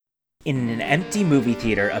In an empty movie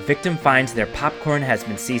theater, a victim finds their popcorn has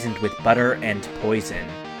been seasoned with butter and poison.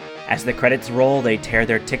 As the credits roll, they tear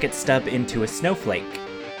their ticket stub into a snowflake.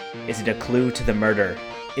 Is it a clue to the murder?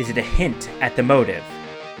 Is it a hint at the motive?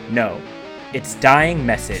 No. It's Dying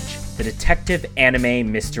Message, the detective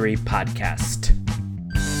anime mystery podcast.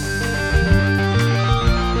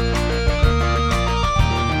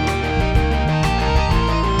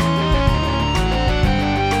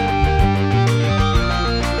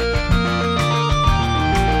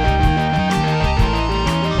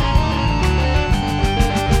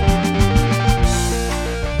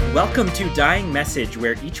 Welcome to Dying Message,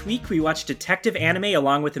 where each week we watch detective anime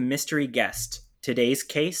along with a mystery guest. Today's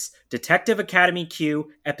case, Detective Academy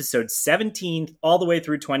Q, episode 17 all the way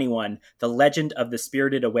through 21, The Legend of the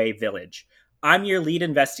Spirited Away Village. I'm your lead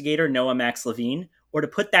investigator, Noah Max Levine, or to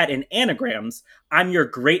put that in anagrams, I'm your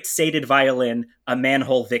great sated violin, a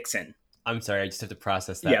manhole vixen. I'm sorry, I just have to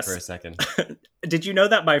process that for a second. Did you know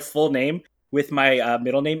that my full name, with my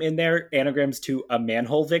middle name in there, anagrams to a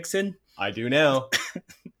manhole vixen? I do now.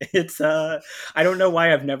 It's, I don't know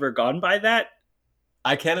why I've never gone by that.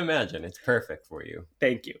 I can't imagine. It's perfect for you.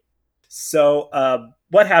 Thank you. So,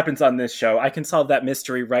 what happens on this show? I can solve that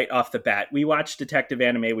mystery right off the bat. We watch detective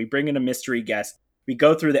anime. We bring in a mystery guest. We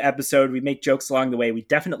go through the episode. We make jokes along the way. We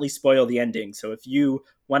definitely spoil the ending. So if you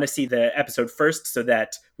want to see the episode first so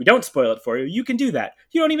that we don't spoil it for you, you can do that.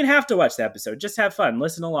 You don't even have to watch the episode. Just have fun.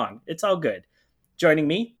 Listen along. It's all good. Joining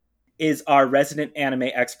me is our resident anime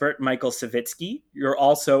expert, Michael Savitsky. You're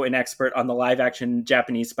also an expert on the live-action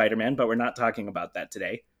Japanese Spider-Man, but we're not talking about that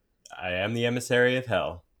today. I am the emissary of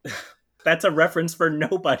hell. That's a reference for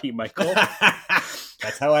nobody, Michael.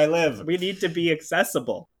 That's how I live. We need to be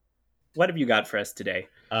accessible. What have you got for us today?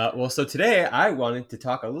 So today I wanted to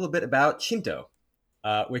talk a little bit about Shinto,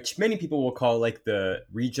 which many people will call like the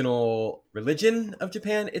regional religion of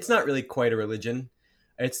Japan. It's not really quite a religion.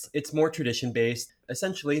 It's more tradition-based.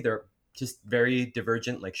 Essentially, they're just very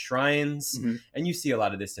divergent, like shrines. Mm-hmm. And you see a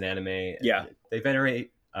lot of this in anime. Yeah. They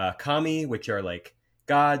venerate kami, which are like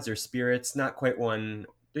gods or spirits. Not quite one.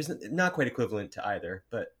 There's not quite equivalent to either.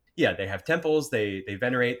 But yeah, they have temples. They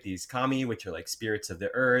venerate these kami, which are like spirits of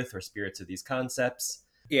the earth or spirits of these concepts.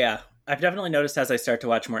 Yeah. I've definitely noticed as I start to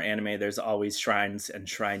watch more anime, there's always shrines and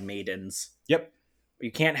shrine maidens. Yep.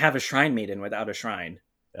 You can't have a shrine maiden without a shrine.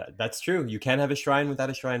 That's true. You can have a shrine without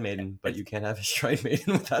a shrine maiden, but you can't have a shrine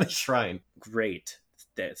maiden without a shrine. Great.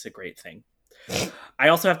 That's a great thing. I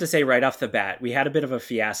also have to say right off the bat, we had a bit of a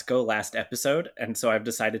fiasco last episode, and so I've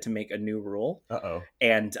decided to make a new rule. Uh-oh.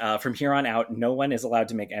 And from here on out, no one is allowed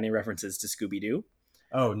to make any references to Scooby-Doo.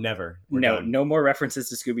 Oh, never. No more references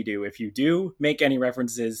to Scooby-Doo. If you do make any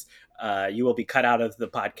references, you will be cut out of the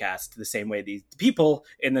podcast the same way the people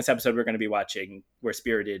in this episode we're going to be watching were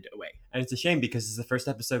spirited away. And it's a shame because it's the first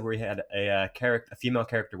episode where we had a female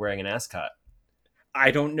character wearing an ascot.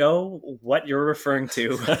 I don't know what you're referring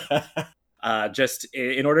to. Just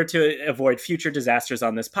in order to avoid future disasters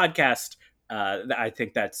on this podcast, I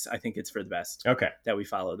think it's for the best. Okay, that we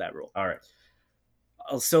follow that rule. All right.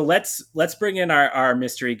 So let's bring in our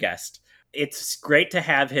mystery guest. It's great to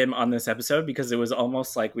have him on this episode because it was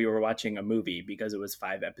almost like we were watching a movie because it was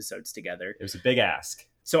 5 episodes together. It was a big ask.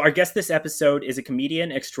 So our guest this episode is a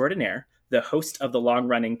comedian extraordinaire, the host of the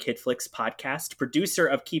long-running Kid Flicks podcast, producer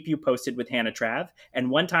of Keep You Posted with Hannah Trav, and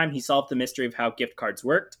one time he solved the mystery of how gift cards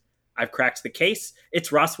worked. I've cracked the case.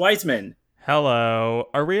 It's Ross Wiseman. Hello.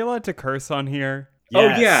 Are we allowed to curse on here?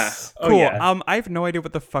 Yes. Oh, yeah. Cool. Yeah. I have no idea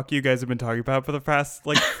what the fuck you guys have been talking about for the past,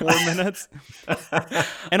 4 minutes.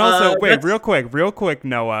 And also, wait, real quick,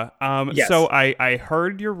 Noah. Yes. So I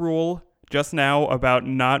heard your rule just now about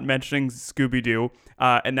not mentioning Scooby-Doo,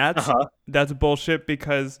 and that's bullshit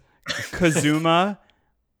because Kazuma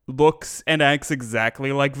looks and acts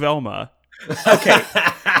exactly like Velma. Okay.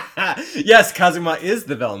 Yes, Kazuma is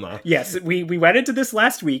the Velma. Yes, we went into this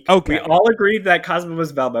last week. Okay. We all agreed that Kazuma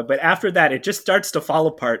was Velma, but after that, it just starts to fall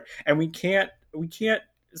apart, and we can't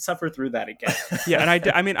suffer through that again. Yeah, and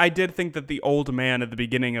I did think that the old man at the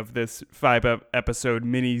beginning of this 5-episode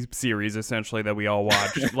mini series, essentially, that we all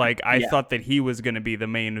watched, I thought that he was going to be the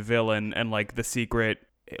main villain and the secret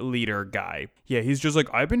leader guy. Yeah, he's just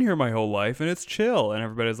I've been here my whole life and it's chill, and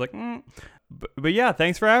everybody's like, But yeah,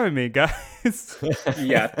 thanks for having me, guys.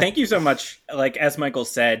 Yeah, thank you so much. As Michael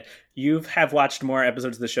said, you have watched more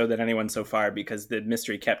episodes of the show than anyone so far because the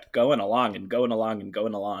mystery kept going along and going along and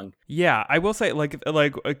going along. Yeah, I will say,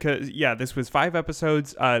 this was 5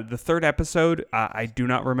 episodes. The third episode, I do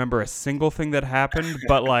not remember a single thing that happened,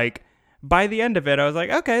 but by the end of it, I was like,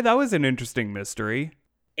 okay, that was an interesting mystery.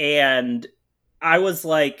 And I was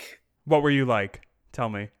like... What were you like? Tell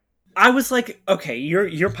me. I was like, okay,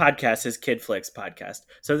 your podcast is Kid Flicks podcast.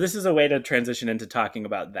 So this is a way to transition into talking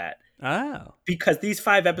about that. Oh. Because these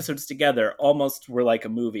 5 episodes together almost were like a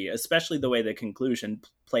movie, especially the way the conclusion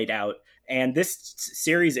played out. And this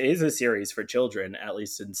series is a series for children, at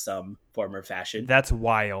least in some form or fashion. That's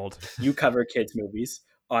wild. You cover kids' movies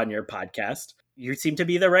on your podcast. You seem to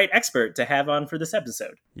be the right expert to have on for this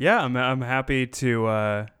episode. Yeah, I'm happy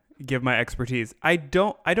to give my expertise. I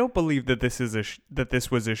don't believe that this is that this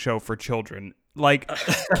was a show for children. Like,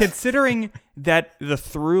 considering that the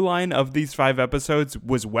through line of these 5 episodes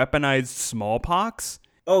was weaponized smallpox.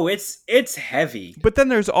 Oh, it's heavy. But then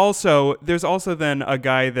there's also then a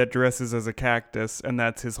guy that dresses as a cactus, and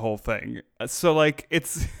that's his whole thing. So like,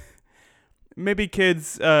 it's maybe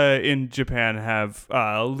kids in Japan have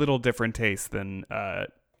a little different taste than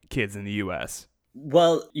kids in the U.S.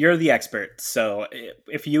 Well, you're the expert, so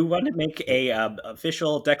if you want to make a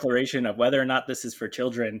official declaration of whether or not this is for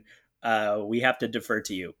children, we have to defer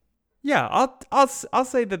to you. Yeah, I'll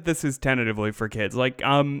say that this is tentatively for kids. Like,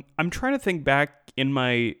 I'm trying to think back in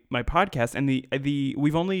my podcast, and the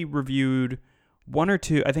we've only reviewed 1 or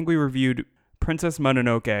 2. I think we reviewed Princess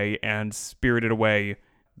Mononoke and Spirited Away,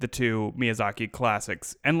 the 2 Miyazaki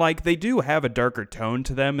classics, and like they do have a darker tone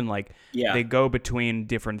to them, and like they go between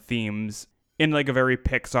different themes in like a very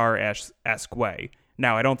Pixar-esque way.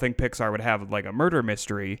 Now, I don't think Pixar would have like a murder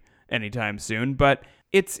mystery anytime soon, but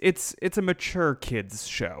it's a mature kids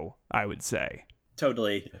show, I would say.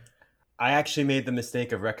 Totally. I actually made the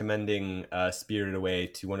mistake of recommending Spirited Away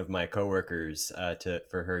to one of my coworkers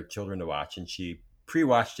for her children to watch, and she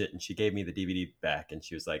pre-watched it, and she gave me the DVD back, and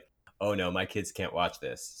she was like, "Oh no, my kids can't watch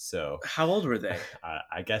this." So, how old were they?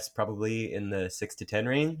 I guess probably in the 6 to 10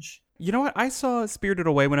 range. You know what? I saw Spirited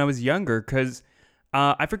Away when I was younger because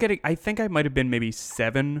I think I might have been maybe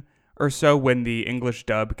 7 or so when the English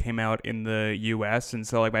dub came out in the US, and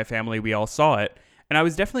so like my family, we all saw it, and I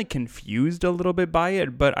was definitely confused a little bit by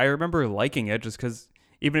it, but I remember liking it just because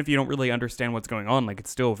even if you don't really understand what's going on, like it's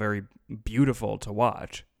still very beautiful to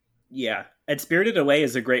watch. Yeah, and Spirited Away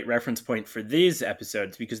is a great reference point for these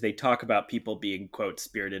episodes because they talk about people being, quote,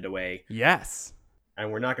 spirited away. Yes. And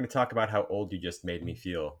we're not going to talk about how old you just made me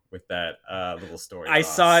feel with that little story. I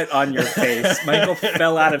saw it on your face. Michael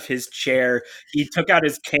fell out of his chair. He took out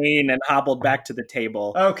his cane and hobbled back to the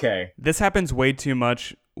table. Okay. This happens way too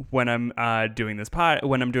much when I'm doing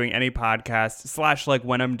when I'm doing any podcast / like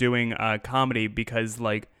when I'm doing comedy, because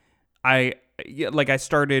like I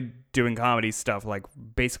started doing comedy stuff like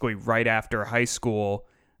basically right after high school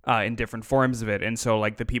in different forms of it. And so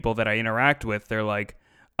like the people that I interact with, they're like,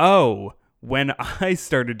 "Oh, when I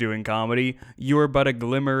started doing comedy, you were but a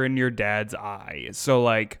glimmer in your dad's eye." So,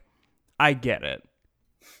 like, I get it.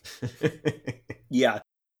 Yeah.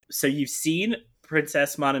 So you've seen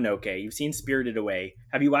Princess Mononoke. You've seen Spirited Away.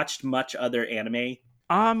 Have you watched much other anime?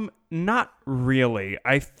 Not really.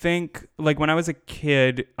 I think, like, when I was a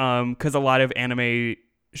kid, because a lot of anime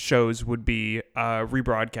shows would be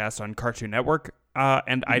rebroadcast on Cartoon Network,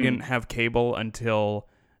 and I didn't have cable until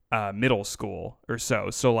middle school or so.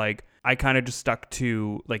 So, like, I kind of just stuck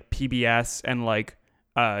to like PBS and like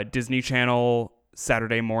Disney Channel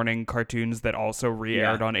Saturday morning cartoons that also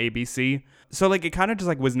re-aired on ABC. So like it kind of just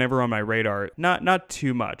like was never on my radar. Not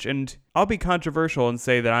too much. And I'll be controversial and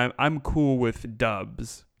say that I'm cool with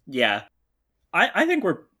dubs. Yeah, I think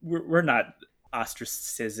we're not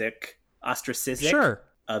ostracizic sure.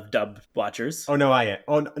 of dub watchers. Oh no, I am.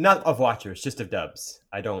 Oh, not of watchers, just of dubs.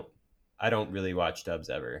 I don't really watch dubs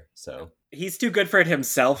ever. So. He's too good for it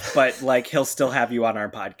himself, but like he'll still have you on our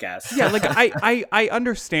podcast. Yeah, like I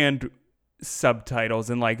understand subtitles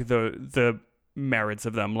and like the merits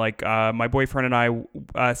of them. Like my boyfriend and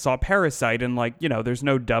I saw Parasite, and like, you know, there's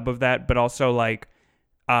no dub of that, but also like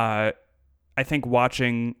I think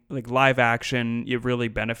watching like live action, it really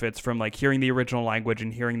benefits from like hearing the original language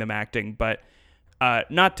and hearing them acting. But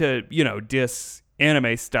not to, you know, diss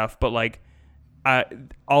anime stuff, but like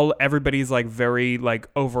everybody's like very like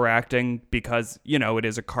overacting because, you know, it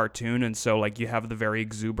is a cartoon, and so like you have the very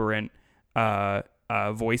exuberant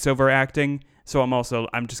voiceover acting. So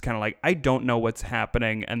I'm just kind of like, I don't know what's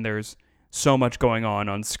happening, and there's so much going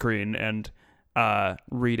on screen, and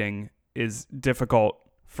reading is difficult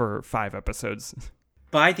for 5 episodes.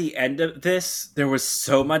 By the end of this, there was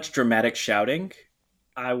so much dramatic shouting.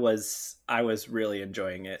 I was really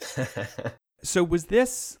enjoying it. So was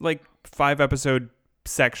this like 5 episode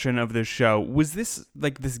section of this show, was this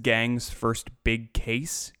like this gang's first big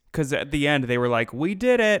case? Because at the end they were like, we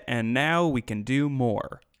did it and now we can do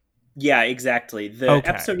more. Yeah, exactly. The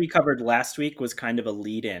episode we covered last week was kind of a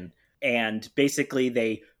lead-in, and basically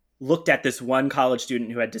they looked at this one college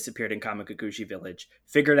student who had disappeared in Kamikakushi Village,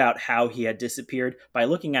 figured out how he had disappeared by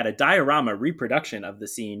looking at a diorama reproduction of the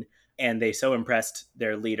scene, and they so impressed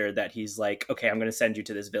their leader that he's like, okay, I'm going to send you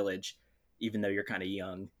to this village, even though you're kind of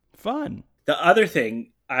young. Fun. The other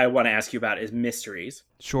thing I want to ask you about is mysteries.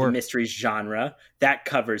 Sure. The mysteries genre. That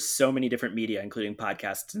covers so many different media, including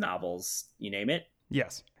podcasts, novels, you name it.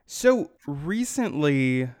 Yes. So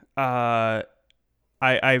recently, I've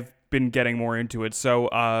been getting more into it. So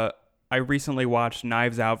I recently watched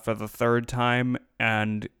Knives Out for the third time,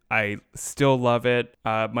 and I still love it.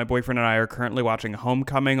 My boyfriend and I are currently watching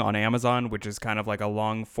Homecoming on Amazon, which is kind of like a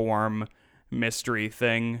long-form mystery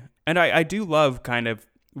thing. And I do love kind of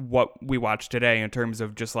what we watched today in terms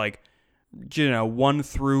of just like, one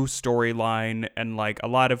through storyline and like a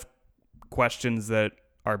lot of questions that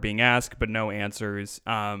are being asked but no answers.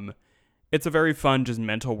 It's a very fun just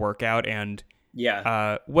mental workout, and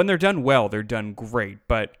when they're done well, they're done great.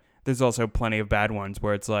 But there's also plenty of bad ones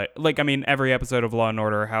where it's like I mean, every episode of Law and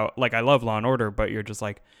Order, I love Law and Order, but you're just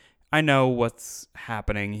like, I know what's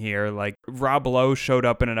happening here. Like, Rob Lowe showed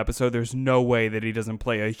up in an episode. There's no way that he doesn't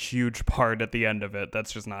play a huge part at the end of it.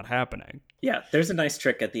 That's just not happening. Yeah, there's a nice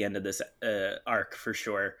trick at the end of this arc for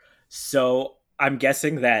sure. So I'm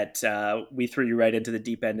guessing that we threw you right into the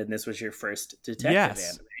deep end, and this was your first detective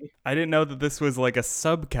anime. I didn't know that this was like a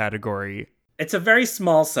subcategory. It's a very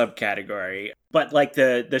small subcategory, but like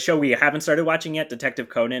the show we haven't started watching yet, Detective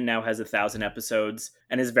Conan, now has 1,000 episodes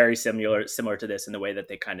and is very similar to this in the way that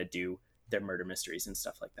they kind of do their murder mysteries and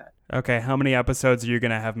stuff like that. Okay, how many episodes are you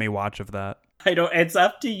going to have me watch of that? It's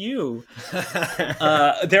up to you.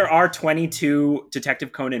 There are 22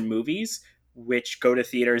 Detective Conan movies, which go to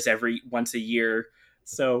theaters once a year.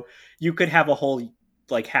 So you could have a whole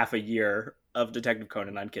like half a year of Detective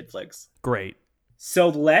Conan on KidFlix. Great. So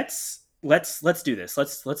let's do this.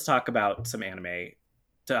 Let's talk about some anime.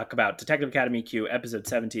 Talk about Detective Academy Q episode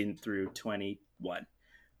 17 through 21.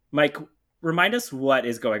 Mike, remind us what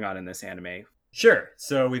is going on in this anime. Sure.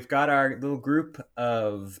 So we've got our little group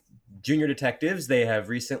of junior detectives. They have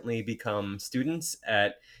recently become students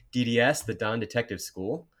at DDS, the Dawn Detective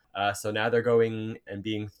School. So now they're going and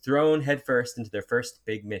being thrown headfirst into their first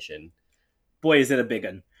big mission. Boy, is it a big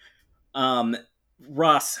one.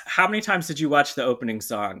 Ross, how many times did you watch the opening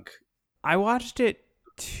song? I watched it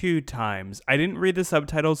 2 times. I didn't read the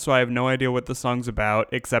subtitles, so I have no idea what the song's about,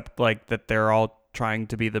 except like that they're all trying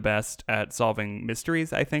to be the best at solving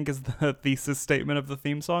mysteries, I think is the thesis statement of the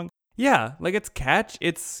theme song. Yeah, like it's catchy.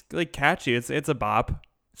 It's a bop.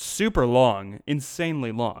 Super long,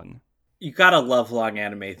 insanely long. You gotta love long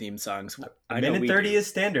anime theme songs. A minute 30 is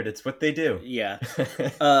standard. It's what they do. Yeah.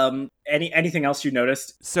 Anything else you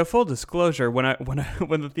noticed? So full disclosure, when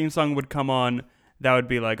the theme song would come on, that would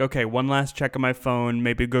be like, okay, one last check on my phone,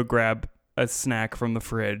 maybe go grab a snack from the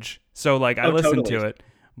fridge. So like I listened to it,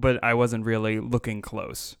 but I wasn't really looking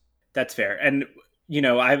close. That's fair. And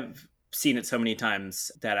I've seen it so many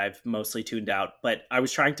times that I've mostly tuned out, but I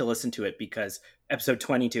was trying to listen to it because episode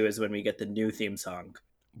 22 is when we get the new theme song.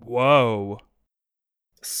 Whoa.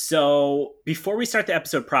 So before we start the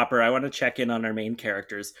episode proper, I want to check in on our main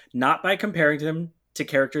characters, not by comparing them to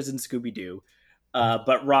characters in Scooby-Doo.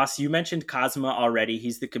 But Ross, you mentioned Kazuma already.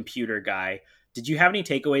 He's the computer guy. Did you have any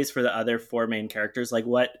takeaways for the other 4 main characters? Like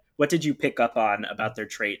what did you pick up on about their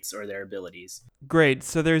traits or their abilities? Great.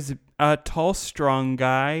 So there's a tall, strong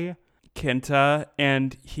guy, Kenta,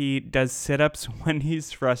 and he does sit-ups when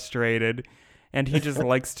he's frustrated, and he just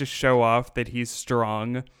likes to show off that he's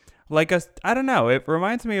strong. I don't know, it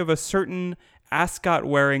reminds me of a certain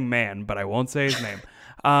ascot-wearing man, but I won't say his name.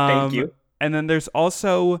 Thank you. And then there's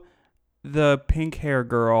also the pink hair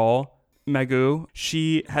girl, Megu.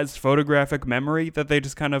 She has photographic memory that they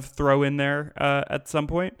just kind of throw in there at some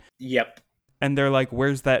point. Yep. And they're like,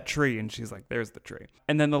 where's that tree? And she's like, there's the tree.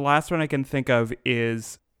 And then the last one I can think of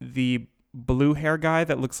is the blue hair guy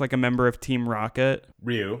that looks like a member of Team Rocket.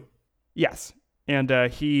 Ryu. Yes. And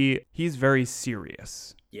he's very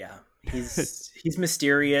serious. Yeah. He's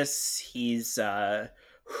mysterious. He's There's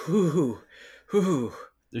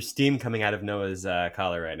steam coming out of Noah's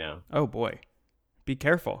collar right now. Oh boy. Be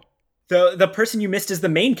careful. The person you missed is the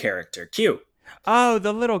main character, Q. Oh,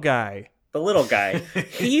 the little guy. The little guy.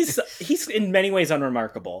 He's in many ways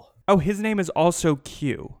unremarkable. Oh, his name is also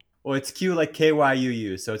Q. Well, it's Q like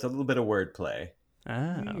KYUU, so it's a little bit of wordplay.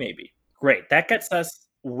 Oh. Maybe. Great. That gets us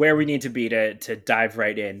where we need to be to dive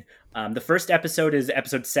right in. The first episode is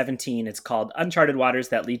episode 17. It's called Uncharted Waters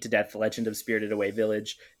That Lead to Death, The Legend of Spirited Away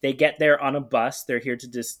Village. They get there on a bus. They're here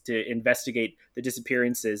to investigate the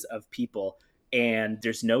disappearances of people. and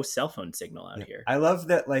there's no cell phone signal out here. I love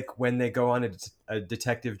that, like, when they go on a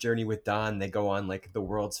detective journey with Don, they go on, like, the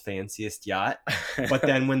world's fanciest yacht. But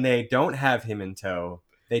then when they don't have him in tow,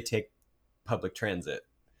 they take public transit.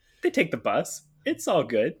 They take the bus. It's all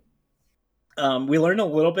good. We learn a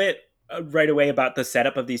little bit right away about the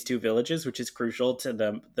setup of these two villages, which is crucial to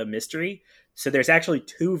the mystery. So there's actually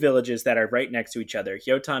two villages that are right next to each other,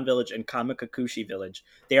 Hyotan Village and Kamikakushi Village.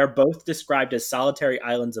 They are both described as solitary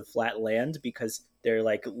islands of flat land because they're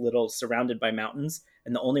like little surrounded by mountains,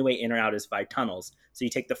 and the only way in or out is by tunnels. So you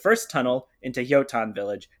take the first tunnel into Hyotan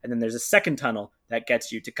Village, and then there's a second tunnel that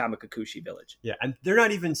gets you to Kamikakushi Village. Yeah, and they're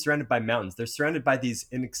not even surrounded by mountains. They're surrounded by these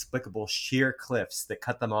inexplicable sheer cliffs that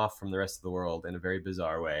cut them off from the rest of the world in a very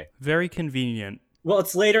bizarre way. Very convenient. Well,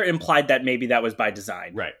 it's later implied that maybe that was by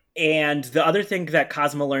design. Right. And the other thing that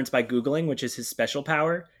Cosmo learns by Googling, which is his special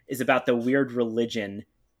power, is about the weird religion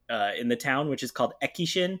in the town, which is called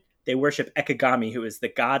Ekishin. They worship Ekigami, who is the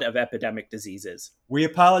god of epidemic diseases. We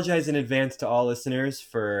apologize in advance to all listeners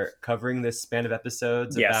for covering this span of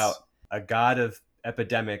episodes about a god of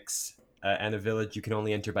epidemics and a village you can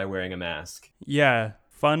only enter by wearing a mask. Yeah,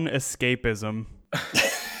 fun escapism.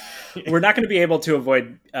 We're not going to be able to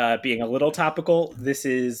avoid being a little topical. This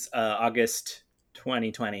is August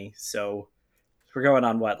 2020, so we're going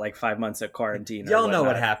on like 5 months of quarantine. Y'all know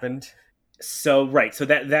what happened. So right, so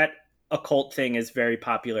that occult thing is very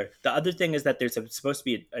popular. The other thing is that there's supposed to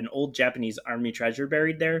be an old Japanese army treasure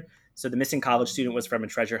buried there. So the missing college student was from a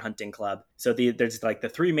treasure hunting club. So there's like the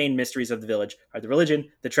three main mysteries of the village are the religion,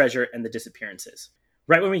 the treasure, and the disappearances.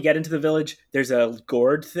 Right when we get into the village, there's a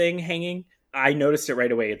gourd thing hanging. I noticed it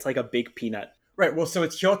right away. It's like a big peanut. Right, well, so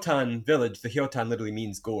it's Hyotan Village. The Hyotan literally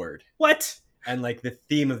means gourd. What? And like the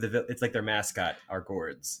theme of the village, it's like their mascot are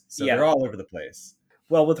gourds. So Yeah. they're all over the place.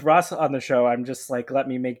 Well, with Ross on the show, I'm just like, let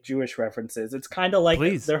me make Jewish references. It's kind of like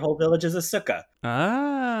Please. Their whole village is a sukkah.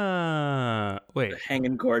 Wait.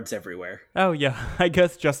 Hanging gourds everywhere. Oh, yeah, I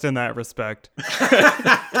guess just in that respect.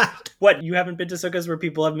 What, you haven't been to sukkahs where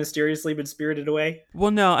people have mysteriously been spirited away?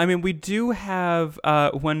 Well, no, I mean, we do have,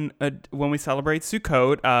 when we celebrate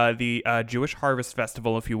Sukkot, the Jewish Harvest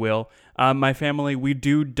Festival, if you will, my family, we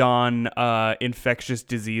do don infectious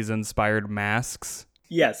disease-inspired masks.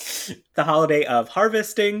 Yes, the holiday of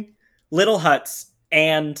harvesting, little huts,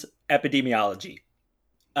 and epidemiology.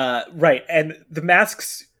 Right, and the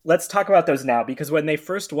masks, let's talk about those now, because when they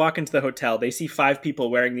first walk into the hotel, they see 5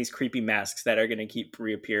 people wearing these creepy masks that are going to keep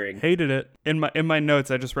reappearing. Hated it. In my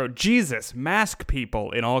notes, I just wrote, Jesus, mask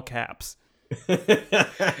people, in all caps.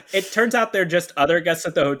 It turns out they're just other guests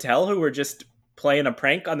at the hotel who were just playing a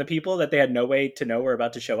prank on the people that they had no way to know were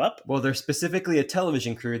about to show up. Well, there's specifically a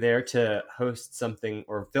television crew there to host something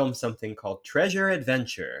or film something called Treasure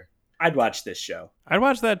Adventure. I'd watch this show. I'd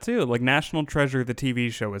watch that too, like National Treasure, the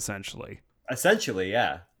TV show, essentially. Essentially,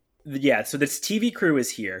 yeah. Yeah, so this TV crew is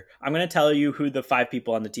here. I'm going to tell you who the 5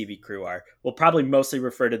 people on the TV crew are. We'll probably mostly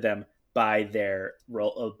refer to them by their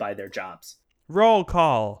role, by their jobs. Roll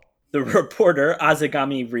call. The reporter,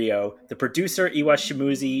 Azagami Ryo, the producer,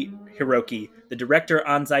 Iwashimuzi Hiroki, the director,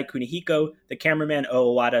 Anzai Kunihiko, the cameraman,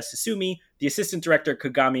 Owada Susumi, the assistant director,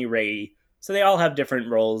 Kagami Rei. So they all have different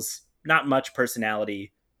roles, not much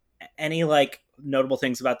personality. Any, like, notable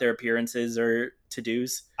things about their appearances or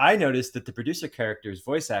to-dos? I noticed that the producer character's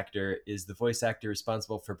voice actor is the voice actor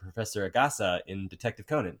responsible for Professor Agasa in Detective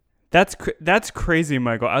Conan. That's crazy,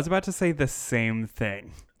 Michael. I was about to say the same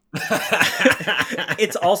thing.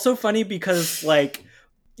 It's also funny because, like,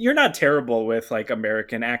 you're not terrible with, like,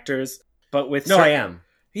 American actors, but with I am.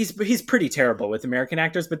 He's pretty terrible with American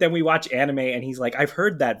actors, but then we watch anime and he's like, I've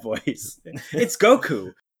heard that voice. It's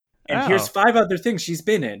Goku. And here's 5 other things she's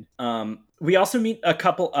been in. We also meet a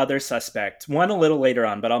couple other suspects, one a little later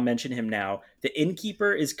on, but I'll mention him now. The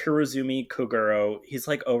innkeeper is Kurozumi Koguro. He's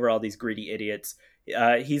like over all these greedy idiots.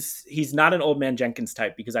 He's not an Old Man Jenkins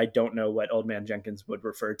type because I don't know what Old Man Jenkins would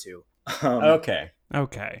refer to. Okay.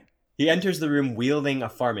 He enters the room wielding a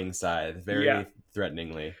farming scythe very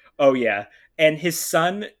threateningly. Oh, yeah. And his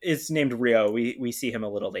son is named Ryo. We see him a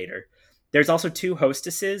little later. There's also 2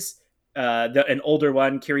 hostesses. An older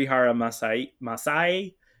one, Kirihara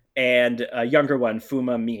Masai, and a younger one,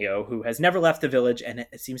 Fuma Mio, who has never left the village and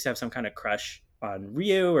it seems to have some kind of crush on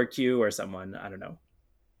Ryu or Q or someone. I don't know.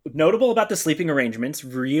 Notable about the sleeping arrangements,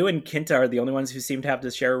 Ryu and Kinta are the only ones who seem to have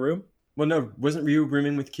to share a room. Well, no, wasn't Ryu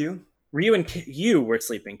rooming with Q? Ryu and Yu were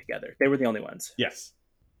sleeping together. They were the only ones. Yes.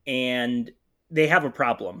 And they have a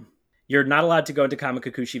problem. You're not allowed to go into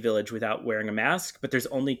Kamikakushi Village without wearing a mask, but there's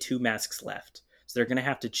only 2 masks left. So they're going to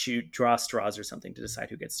have to draw straws or something to decide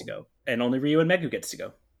who gets to go. And only Ryu and Megu gets to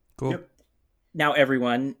go. Cool. Yep. Now,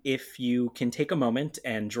 everyone, if you can take a moment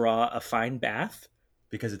and draw a fine bath,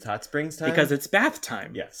 Because it's hot springs time? because it's bath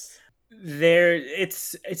time. Yes.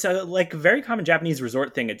 It's a like very common Japanese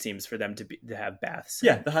resort thing, it seems, for them to have baths.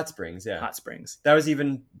 Yeah, the hot springs, yeah. Hot springs. That was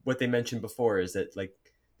even what they mentioned before, is that like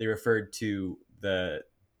they referred to the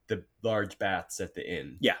large baths at the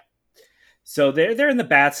inn. Yeah. So they're in the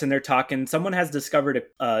baths and they're talking. Someone has discovered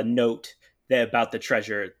a note about the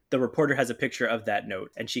treasure. The reporter has a picture of that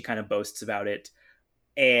note and she kind of boasts about it.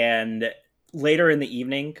 And later in the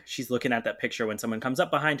evening, she's looking at that picture when someone comes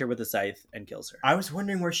up behind her with a scythe and kills her. I was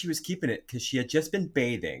wondering where she was keeping it because she had just been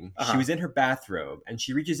bathing. Uh-huh. She was in her bathrobe and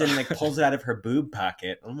she reaches in and like pulls it out of her boob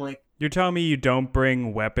pocket. I'm like, You're telling me you don't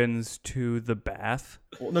bring weapons to the bath?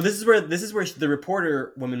 well, no, this is where the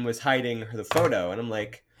reporter woman was hiding the photo, and I'm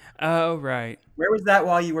like, Oh, right. where was that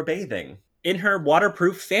while you were bathing? In her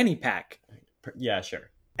waterproof fanny pack. Yeah,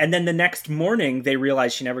 sure. And then the next morning, they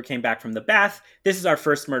realize she never came back from the bath. This is our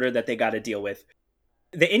first murder that they got to deal with.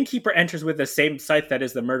 The innkeeper enters with the same scythe that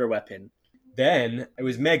is the murder weapon. Then it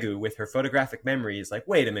was Megu with her photographic memories. Like,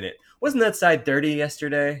 wait a minute, wasn't that side dirty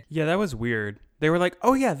yesterday? Yeah, that was weird. They were like,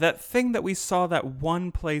 oh yeah, that thing that we saw that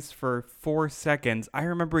one place for 4 seconds, I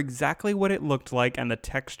remember exactly what it looked like and the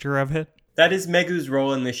texture of it. That is Megu's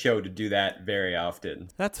role in the show, to do that very often.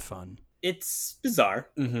 That's fun. It's bizarre.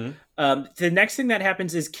 Mm-hmm. The next thing that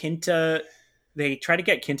happens is Kinta. They try to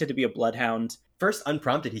get Kinta to be a bloodhound. First,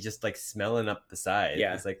 unprompted, he's just like smelling up the side.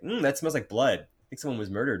 Yeah. He's like, that smells like blood. I think someone was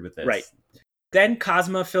murdered with this. Right. Then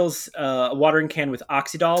Cosma fills a watering can with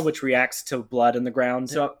Oxydol, which reacts to blood in the ground.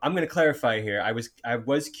 So I'm going to clarify here. I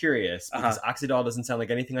was curious because Oxydol doesn't sound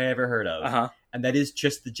like anything I ever heard of. And that is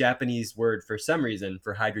just the Japanese word for some reason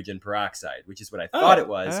for hydrogen peroxide, which is what I thought it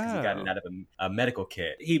was because he got it out of a medical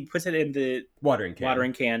kit. He puts it in the watering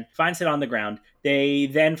can, finds it on the ground. They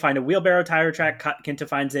then find a wheelbarrow tire track. Kinta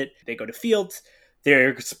finds it. They go to fields.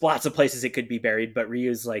 There's lots of places it could be buried, but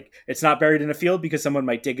Ryu's like, it's not buried in a field because someone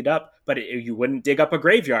might dig it up, but you wouldn't dig up a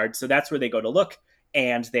graveyard. So that's where they go to look,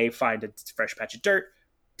 and they find a fresh patch of dirt,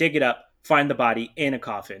 dig it up, find the body in a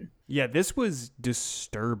coffin. Yeah, this was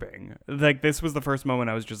disturbing. Like, this was the first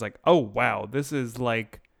moment I was just like, oh, wow, this is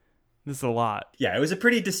a lot. Yeah, it was a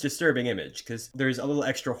pretty disturbing image because there's a little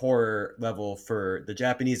extra horror level for the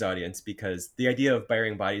Japanese audience because the idea of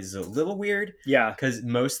burying bodies is a little weird. Yeah. Because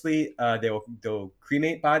mostly they'll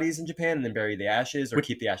cremate bodies in Japan and then bury the ashes or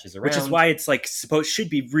keep the ashes around. Which is why it's like should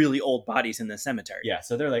be really old bodies in the cemetery. Yeah,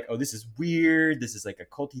 so they're like, oh, this is weird. This is like a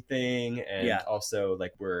culty thing. And also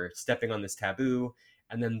like we're stepping on this taboo.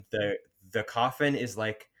 And then the coffin is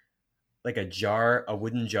like a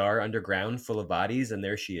wooden jar underground full of bodies, and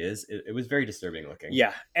there she is. It was very disturbing looking.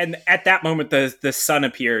 Yeah, and at that moment, the sun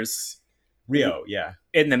appears. Ryo, yeah.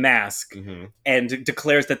 In the mask, and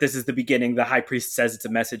declares that this is the beginning. The high priest says it's a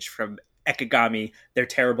message from Ekigami, their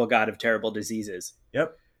terrible god of terrible diseases.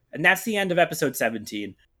 Yep. And that's the end of episode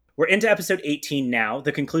 17. We're into episode 18 now,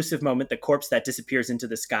 the conclusive moment, the corpse that disappears into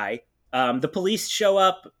the sky. The police show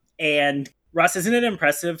up, and Ross, isn't it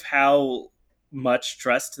impressive how much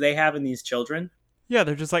trust they have in these children? Yeah,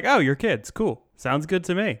 they're just like, oh, you're kids. Cool. Sounds good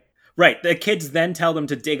to me. Right. The kids then tell them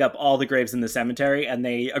to dig up all the graves in the cemetery, and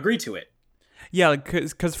they agree to it. Yeah,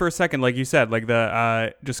 because for a second, like you said, like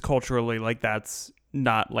the just culturally, like that's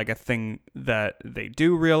not like a thing that they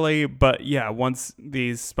do really. But yeah, once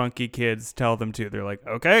these spunky kids tell them to, they're like,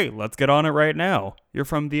 okay, let's get on it right now. You're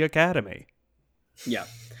from the academy. Yeah.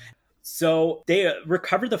 So they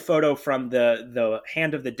recover the photo from the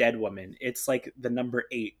hand of the dead woman. It's like the number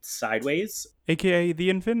 8 sideways. AKA the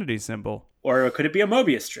infinity symbol. Or could it be a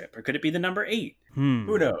Mobius strip? Or could it be the number 8?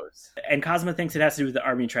 Who knows? And Cosma thinks it has to do with the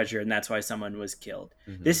army treasure, and that's why someone was killed.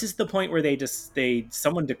 This is the point where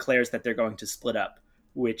someone declares that they're going to split up,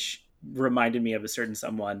 which reminded me of a certain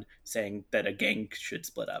someone saying that a gang should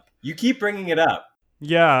split up. You keep bringing it up.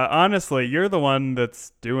 Yeah, honestly, you're the one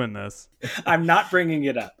that's doing this. I'm not bringing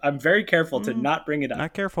it up. I'm very careful to not bring it up.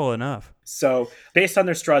 Not careful enough. So, based on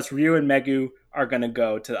their straws, Ryu and Megu are going to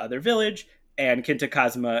go to the other village, and Kinta,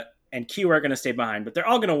 Cosma, and Q are going to stay behind. But they're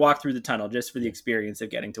all going to walk through the tunnel just for the experience of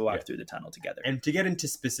getting to walk through the tunnel together. And to get into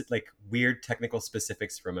weird technical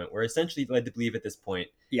specifics from it, we're essentially led to believe at this point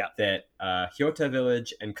that Hyota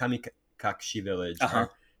village and Kamikakushi village are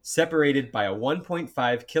separated by a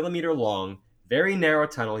 1.5 kilometer long, very narrow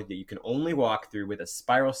tunnel that you can only walk through with a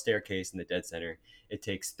spiral staircase in the dead center. It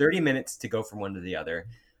takes 30 minutes to go from one to the other.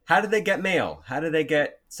 How do they get mail? How do they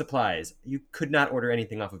get supplies? You could not order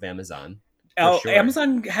anything off of Amazon.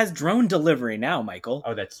 Amazon has drone delivery now, Michael.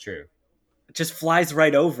 Oh, that's true. just flies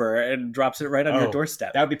right over and drops it right on your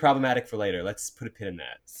doorstep. That would be problematic for later. Let's put a pin in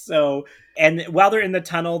that. So, and while they're in the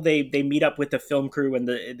tunnel, they meet up with the film crew and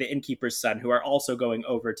the innkeeper's son, who are also going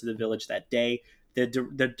over to the village that day.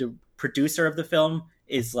 The producer of the film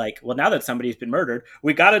is like, well, now that somebody's been murdered,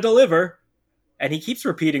 we got to deliver. And he keeps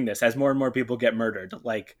repeating this as more and more people get murdered.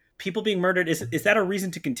 Like, people being murdered, is that a reason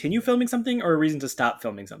to continue filming something or a reason to stop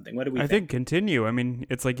filming something? What do we think? I think continue. I mean,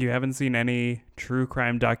 it's like you haven't seen any true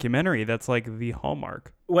crime documentary. That's like the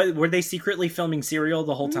hallmark. Were they secretly filming Serial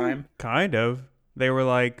the whole time? Kind of. They were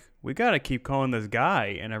like, we got to keep calling this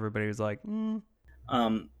guy. And everybody was like,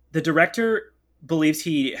 The director believes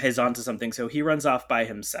he is onto something, so he runs off by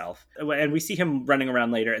himself. And we see him running around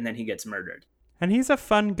later, and then he gets murdered. And he's a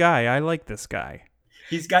fun guy. I like this guy.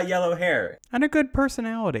 He's got yellow hair. And a good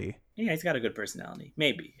personality. Yeah, he's got a good personality.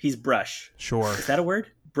 Maybe. He's brush. Sure. Is that a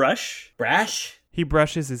word? Brush? Brash? He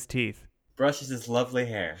brushes his teeth. Brushes his lovely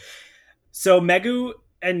hair. So Megu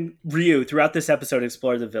and Ryu throughout this episode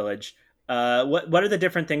explore the village. What are the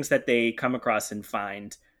different things that they come across and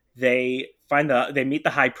find? They meet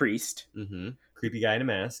the high priest. Mm-hmm. Creepy guy in a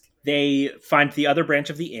mask. They find the other branch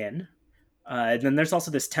of the inn. And then there's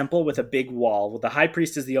also this temple with a big wall. Well, the high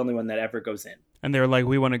priest is the only one that ever goes in. And they're like,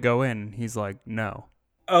 we want to go in. He's like, no.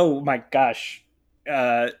 Oh my gosh.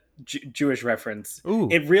 Jewish reference. Ooh.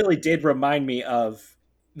 It really did remind me of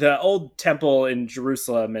the old temple in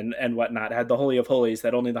Jerusalem and whatnot. It had the Holy of Holies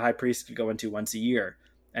that only the high priest could go into once a year.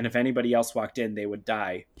 And if anybody else walked in, they would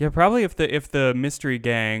die. Yeah, probably if the mystery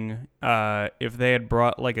gang, if they had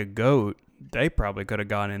brought like a goat, they probably could have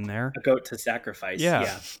gone in there. A goat to sacrifice.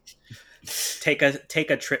 Yeah. Take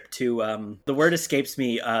a trip to the word escapes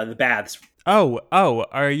me, the baths. Oh,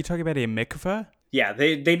 are you talking about a mikveh? Yeah,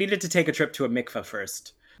 they needed to take a trip to a mikveh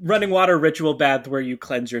first. Running water ritual bath where you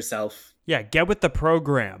cleanse yourself. Yeah, get with the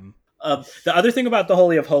program. The other thing about the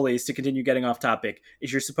Holy of Holies, to continue getting off topic,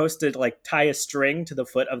 is you're supposed to like tie a string to the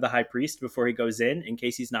foot of the high priest before he goes in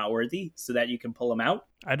case he's not worthy, so that you can pull him out.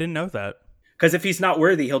 I didn't know that. Because if he's not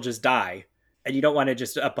worthy, he'll just die. And you don't want to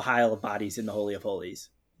just a pile of bodies in the Holy of Holies.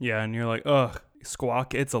 Yeah, and you're like, ugh,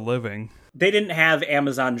 squawk, it's a living. They didn't have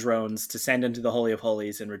Amazon drones to send into the Holy of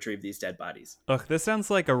Holies and retrieve these dead bodies. Ugh, this sounds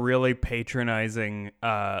like a really patronizing,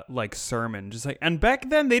 like sermon. Just like, and back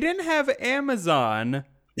then they didn't have Amazon.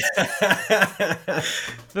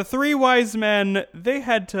 The three wise men, they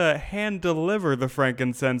had to hand deliver the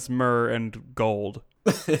frankincense, myrrh, and gold.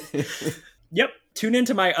 Yep. Tune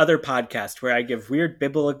into my other podcast where I give weird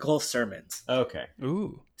biblical sermons. Okay.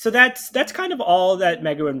 Ooh. So that's kind of all that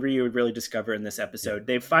Megu and Ryu would really discover in this episode.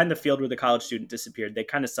 They find the field where the college student disappeared. They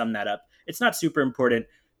kind of sum that up. It's not super important.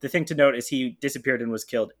 The thing to note is he disappeared and was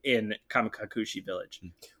killed in Kamikakushi Village.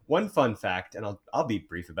 One fun fact, and I'll be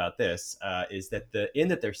brief about this, is that the inn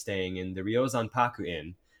that they're staying in, the Ryozanpaku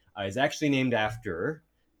Inn, is actually named after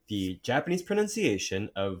the Japanese pronunciation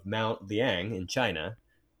of Mount Liang in China,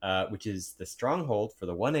 which is the stronghold for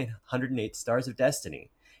the 108 Stars of Destiny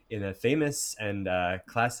in a famous and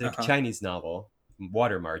classic Chinese novel,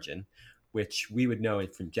 Water Margin, which we would know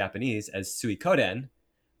from Japanese as Suikoden,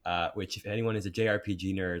 which if anyone is a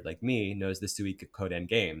JRPG nerd like me knows the Suikoden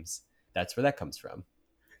games. That's where that comes from.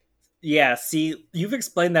 Yeah, see, you've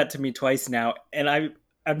explained that to me twice now, and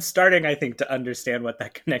I'm starting, I think, to understand what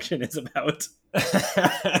that connection is about.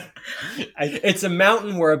 It's a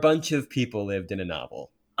mountain where a bunch of people lived in a novel.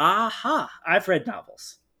 Aha! I've read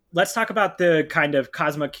novels. Let's talk about the kind of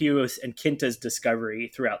Kazuma Q and Kinta's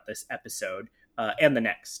discovery throughout this episode and the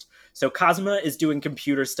next. So Kazuma is doing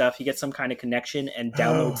computer stuff. He gets some kind of connection and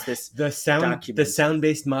downloads this document. The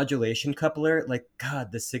sound-based modulation coupler. Like,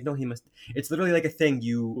 God, the signal he must... It's literally like a thing.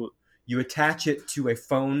 You attach it to a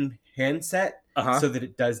phone handset so that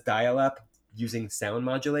it does dial-up using sound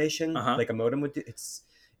modulation, like a modem would do.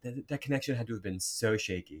 That connection had to have been so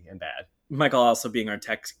shaky and bad. Michael also being our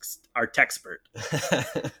techspert.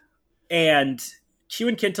 And Q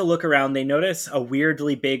and Kinta look around. They notice a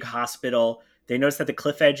weirdly big hospital. They notice that the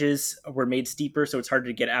cliff edges were made steeper, so it's harder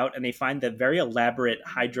to get out. And they find the very elaborate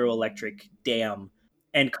hydroelectric dam.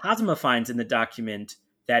 And Kazuma finds in the document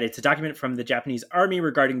that it's a document from the Japanese army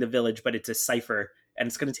regarding the village, but it's a cipher. And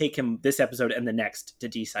it's going to take him this episode and the next to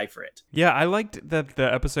decipher it. Yeah, I liked that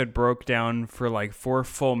the episode broke down for like 4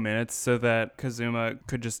 full minutes so that Kazuma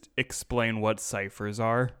could just explain what ciphers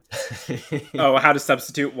are. Oh, how to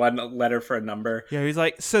substitute one letter for a number. Yeah, he's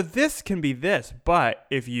like, so this can be this, but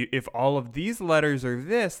if all of these letters are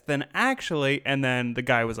this, then actually, and then the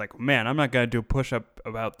guy was like, man, I'm not going to do a push-up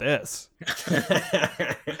about this.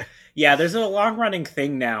 Yeah, there's a long-running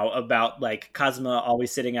thing now about like Kazuma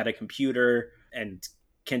always sitting at a computer and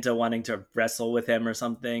Kinta wanting to wrestle with him or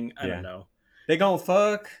something. I don't know. They gonna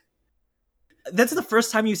fuck. That's the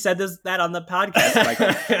first time you said that on the podcast,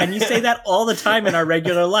 Michael. And you say that all the time in our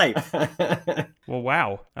regular life. Well,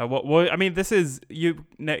 wow. Well, I mean, this is you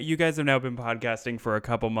guys have now been podcasting for a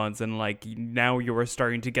couple months, and like now you're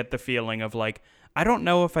starting to get the feeling of like, I don't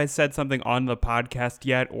know if I said something on the podcast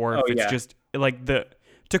yet, or if it's just like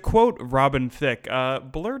to quote Robin Thicke,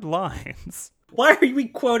 blurred lines. Why are we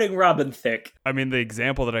quoting Robin Thicke? I mean, the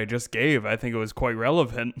example that I just gave, I think it was quite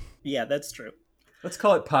relevant. Yeah, that's true. Let's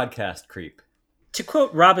call it podcast creep. To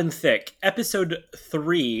quote Robin Thicke, episode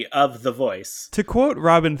 3 of The Voice. To quote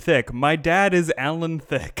Robin Thicke, my dad is Alan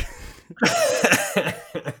Thicke.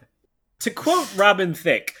 To quote Robin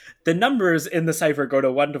Thicke, the numbers in the cipher go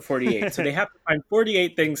to 1 to 48, so they have to find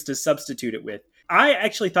 48 things to substitute it with. I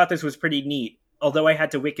actually thought this was pretty neat, although I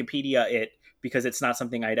had to Wikipedia it because it's not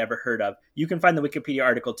something I'd ever heard of. You can find the Wikipedia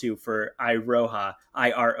article, too, for Iroha,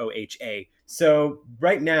 I-R-O-H-A. So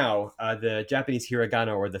right now, the Japanese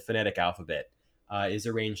hiragana, or the phonetic alphabet, is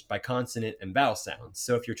arranged by consonant and vowel sounds.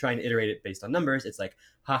 So if you're trying to iterate it based on numbers, it's like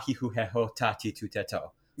ha hi hu he ho ta ti tu te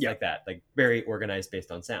to. Like that, like very organized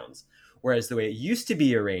based on sounds. Whereas the way it used to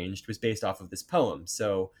be arranged was based off of this poem.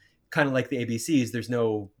 So kind of like the ABCs, there's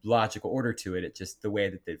no logical order to it. It's just the way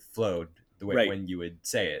that they flowed, the way when you would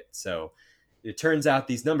say it. So it turns out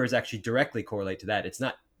these numbers actually directly correlate to that. It's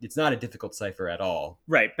not a difficult cipher at all.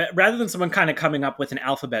 Right, but rather than someone kind of coming up with an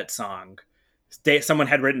alphabet song, someone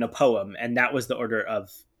had written a poem, and that was the order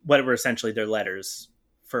of what were essentially their letters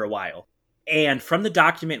for a while. And from the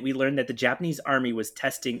document, we learned that the Japanese army was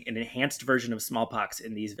testing an enhanced version of smallpox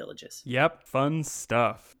in these villages. Yep, fun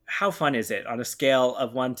stuff. How fun is it on a scale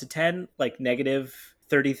of 1 to 10, like negative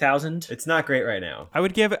 30,000? It's not great right now. I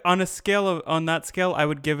would give it on that scale, I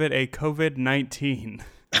would give it a COVID-19.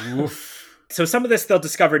 Oof. So some of this they'll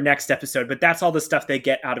discover next episode, but that's all the stuff they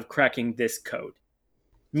get out of cracking this code.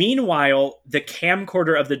 Meanwhile, the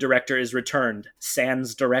camcorder of the director is returned,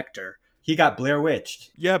 sans director. He got Blair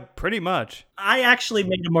Witched. Yeah, pretty much. I actually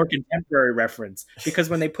made a more contemporary reference because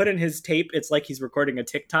when they put in his tape, it's like he's recording a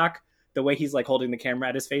TikTok, the way he's like holding the camera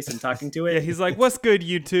at his face and talking to it. Yeah, he's like, what's good,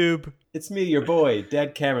 YouTube? It's me, your boy,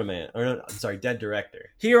 dead cameraman. Or no, I'm sorry, dead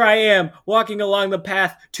director. Here I am, walking along the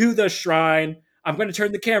path to the shrine. I'm going to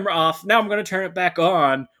turn the camera off. Now I'm going to turn it back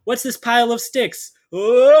on. What's this pile of sticks?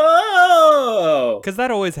 Oh! Because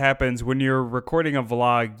that always happens when you're recording a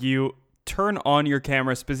vlog. You turn on your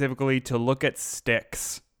camera specifically to look at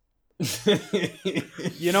sticks.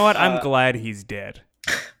 You know what? I'm glad he's dead.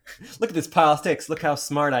 Look at this pile of sticks. Look how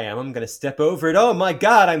smart I am. I'm going to step over it. Oh my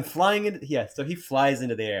God, I'm flying into... Yeah, so he flies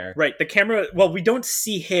into the air. Right, the camera... Well, we don't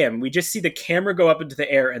see him. We just see the camera go up into the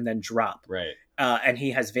air and then drop. Right. And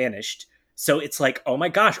he has vanished. So it's like, oh my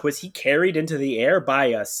gosh, was he carried into the air by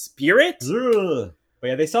a spirit? Ugh. But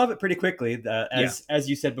yeah, they solve it pretty quickly. As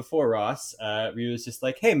you said before, Ross, Ryu was just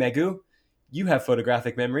like, hey, Megu, you have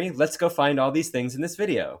photographic memory. Let's go find all these things in this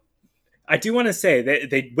video. I do want to say that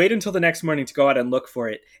they wait until the next morning to go out and look for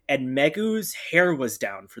it. And Megu's hair was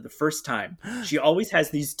down for the first time. She always has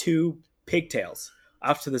these 2 pigtails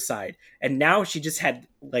off to the side. And now she just had,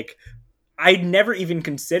 like, I never even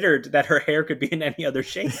considered that her hair could be in any other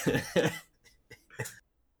shape.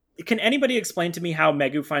 Can anybody explain to me how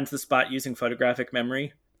Megu finds the spot using photographic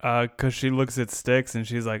memory? Because she looks at sticks and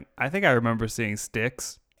she's like, I think I remember seeing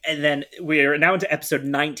sticks. And then we're now into episode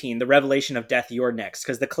 19, the revelation of Death, You're Next,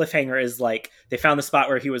 because the cliffhanger is like, they found the spot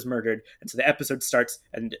where he was murdered, and so the episode starts,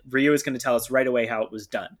 and Ryu is going to tell us right away how it was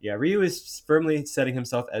done. Yeah, Ryu is firmly setting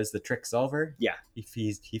himself as the trick solver. Yeah.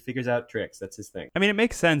 He figures out tricks, that's his thing. I mean, it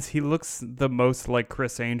makes sense. He looks the most like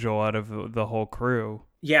Chris Angel out of the whole crew.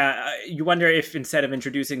 Yeah, you wonder if instead of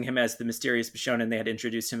introducing him as the mysterious Bishonen, they had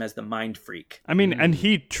introduced him as the mind freak. I mean, and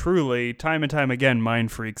he truly, time and time again,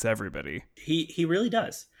 mind freaks everybody. He really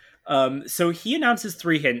does. So he announces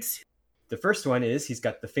 3 hints. The first one is he's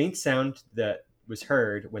got the faint sound that was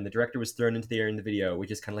heard when the director was thrown into the air in the video,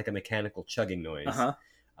 which is kind of like a mechanical chugging noise.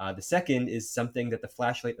 Uh-huh. The second is something that the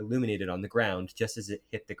flashlight illuminated on the ground just as it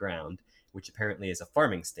hit the ground, which apparently is a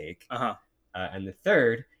farming stake. Uh-huh. And the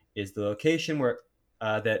third is the location where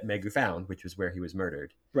that Megu found, which was where he was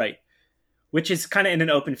murdered. Right. Which is kind of in an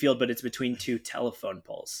open field, but it's between 2 telephone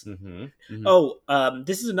poles. Mm-hmm. Mm-hmm. Oh,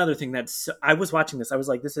 this is another thing I was watching this. I was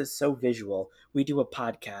like, this is so visual. We do a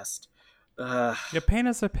podcast. Yeah, paint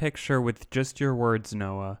us a picture with just your words,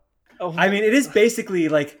 Noah. Oh, I mean, it is basically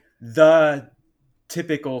like the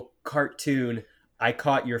typical cartoon, I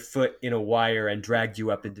caught your foot in a wire and dragged you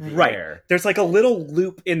up into the air. There's like a little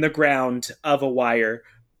loop in the ground of a wire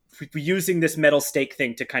using this metal stake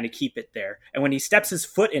thing to kind of keep it there. And when he steps his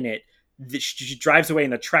foot in it, she drives away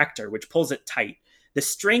in a tractor, which pulls it tight. The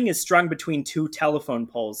string is strung between 2 telephone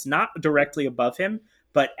poles, not directly above him,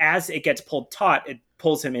 but as it gets pulled taut, it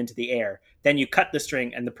pulls him into the air. Then you cut the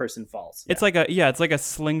string and the person falls. It's like a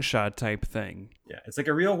slingshot type thing. Yeah, it's like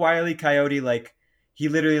a real Wile E. Coyote. Like he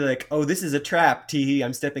literally like, oh, this is a trap. Tee,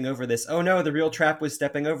 I'm stepping over this. Oh no, the real trap was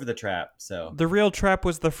stepping over the trap. So the real trap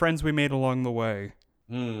was the friends we made along the way.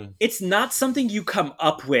 It's not something you come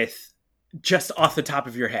up with just off the top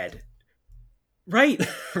of your head. Right.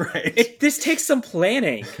 Right. This takes some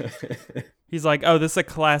planning. He's like, oh, this is a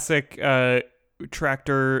classic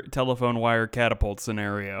tractor telephone wire catapult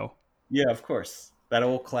scenario. Yeah, of course. That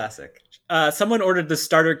old classic. Someone ordered the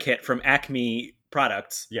starter kit from Acme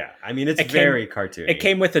Products. Yeah, I mean, it's very cartoony. It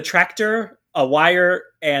came with a tractor, a wire,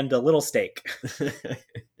 and a little stake.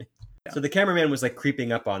 So the cameraman was like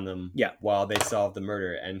creeping up on them Yeah. while they solved the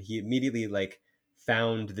murder, and he immediately like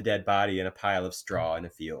found the dead body in a pile of straw in a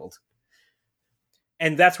field.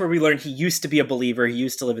 And that's where we learned he used to be a believer. He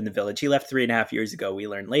used to live in the village. He left 3.5 years ago. We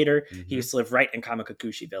learned later. He used to live right in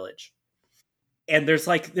Kamakakushi village. And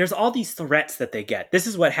there's all these threats that they get. This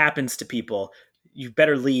is what happens to people. You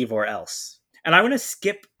better leave or else. And I want to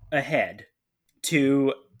skip ahead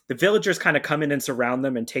to the villagers kind of come in and surround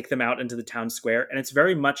them and take them out into the town square. And it's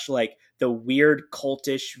very much like the weird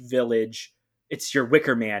cultish village. It's your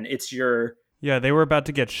Wicker Man. It's your... Yeah, they were about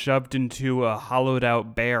to get shoved into a hollowed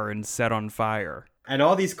out bear and set on fire. And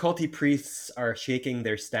all these culty priests are shaking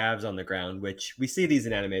their staves on the ground, which we see these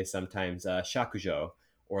in anime sometimes, shakujo,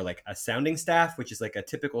 or like a sounding staff, which is like a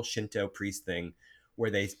typical Shinto priest thing,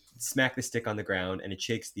 where they smack the stick on the ground and it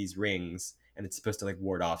shakes these rings, and it's supposed to like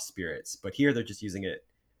ward off spirits. But here they're just using it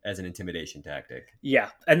as an intimidation tactic. Yeah,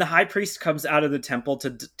 and the high priest comes out of the temple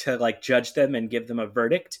to like judge them and give them a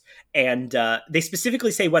verdict, and they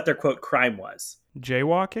specifically say what their quote crime was: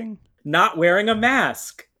 jaywalking, not wearing a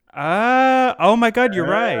mask. Oh my god, you're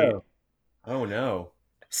right. Oh no.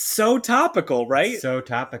 So topical, right? So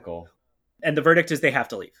topical. And the verdict is they have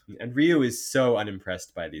to leave. And Ryu is so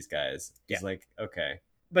unimpressed by these guys. He's Yeah. like, okay.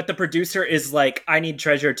 But the producer is like, I need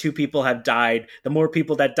treasure. 2 people have died. The more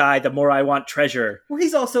people that die, the more I want treasure. Well,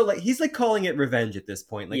 he's also like, he's like calling it revenge at this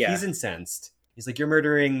point. Like, Yeah. he's incensed. He's like, you're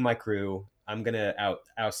murdering my crew. I'm gonna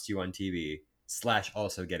oust you on TV. /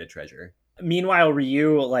 also get a treasure. Meanwhile,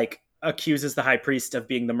 Ryu like accuses the high priest of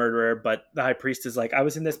being the murderer, but the high priest is like, I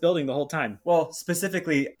was in this building the whole time. Well,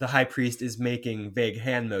 specifically, the high priest is making vague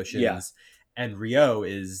hand motions. Yeah. And Ryo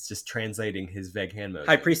is just translating his vague hand motions.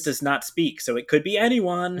 High priest does not speak, so it could be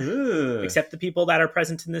anyone Ugh. except the people that are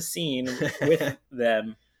present in the scene with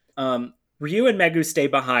them. Ryu and Megu stay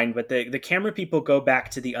behind, but the camera people go back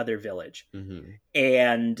to the other village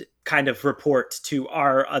and kind of report to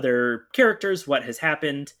our other characters what has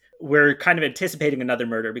happened. We're kind of anticipating another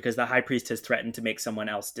murder because the high priest has threatened to make someone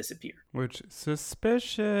else disappear. Which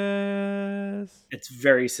suspicious. It's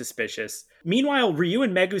very suspicious. Meanwhile, Ryu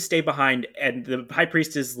and Megu stay behind, and the high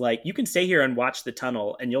priest is like, you can stay here and watch the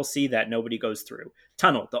tunnel, and you'll see that nobody goes through.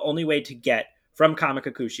 Tunnel, the only way to get from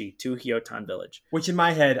Kamakakushi to Hyotan village. Which in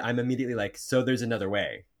my head, I'm immediately like, so there's another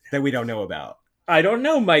way that we don't know about. I don't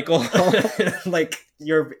know, Michael. Like,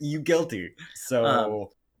 you guilty.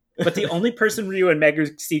 So... But the only person Ryu and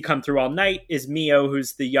Megu see come through all night is Mio,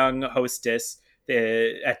 who's the young hostess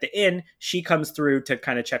at the inn. She comes through to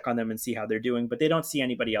kind of check on them and see how they're doing, but they don't see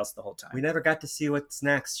anybody else the whole time. we never got to see what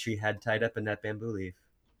snacks she had tied up in that bamboo leaf.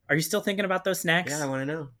 Are you still thinking about those snacks? Yeah, I want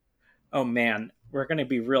to know. Oh man, we're going to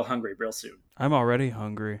be real hungry real soon. I'm already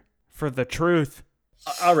hungry. For the truth.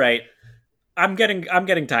 All right. I'm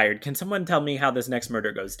getting tired. Can someone tell me how this next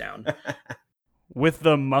murder goes down? With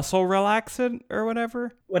the muscle relaxant or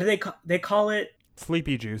whatever? What do they call it?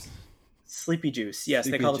 Sleepy juice. Sleepy juice. Yes,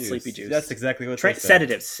 they call it sleepy juice. That's exactly what they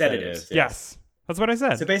said. Sedatives. Yes. That's what I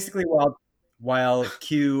said. So basically, while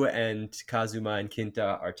Q and Kazuma and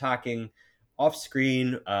Kinta are talking off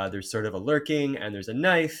screen, there's sort of a lurking and there's a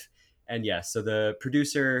knife. And yeah, so the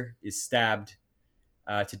producer is stabbed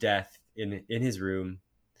to death in his room.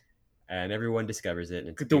 And everyone discovers it.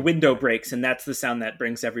 And The window breaks, and that's the sound that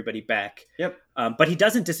brings everybody back. Yep. But he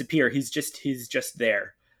doesn't disappear. He's just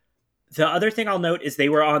there. The other thing I'll note is they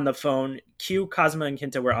were on the phone. Q, Kazuma, and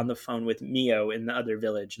Kinta were on the phone with Mio in the other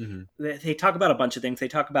village. Mm-hmm. They talk about a bunch of things. They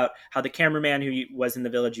talk about how the cameraman who was in the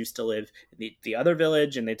village used to live in the other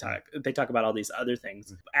village, and they talk about all these other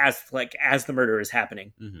things as the murder is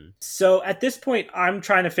happening. Mm-hmm. So at this point, I'm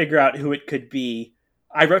trying to figure out who it could be.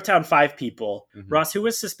 I wrote down 5 people. Mm-hmm. Ross, who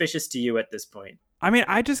was suspicious to you at this point? I mean,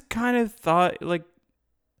 I just kind of thought, like,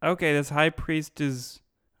 okay, this high priest is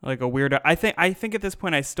like a weirdo. I think at this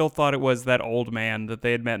point I still thought it was that old man that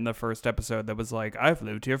they had met in the first episode that was like, I've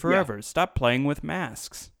lived here forever. Yeah. Stop playing with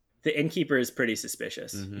masks. The innkeeper is pretty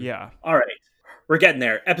suspicious. Mm-hmm. Yeah. All right. We're getting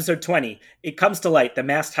there. Episode 20. It comes to light. The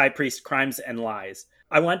masked high priest crimes and lies.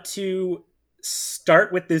 I want to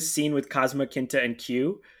start with this scene with Kazuma, Kinta, and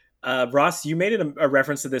Q. Ross, you made a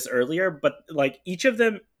reference to this earlier, but like each of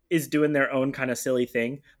them is doing their own kind of silly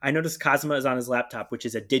thing. I noticed Kazuma is on his laptop, which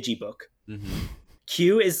is a digibook. Mm-hmm.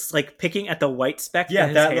 Q is like picking at the white speck.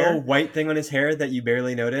 Yeah, that hair. Little white thing on his hair that you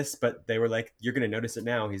barely notice, but they were like, "You're going to notice it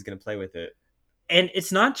now. He's going to play with it." And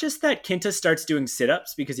it's not just that Kinta starts doing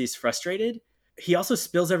sit-ups because he's frustrated. He also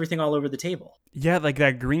spills everything all over the table. Yeah, like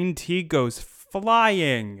that green tea goes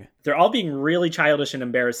flying. They're all being really childish and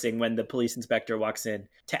embarrassing when the police inspector walks in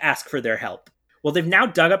to ask for their help. Well, they've now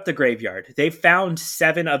dug up the graveyard. They've found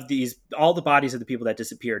 7 of these, all the bodies of the people that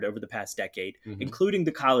disappeared over the past decade, including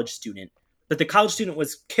the college student. But the college student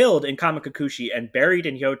was killed in Kamikakushi and buried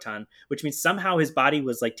in Hyotan, which means somehow his body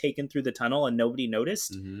was like taken through the tunnel and nobody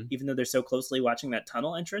noticed, even though they're so closely watching that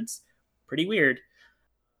tunnel entrance. Pretty weird.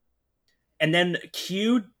 And then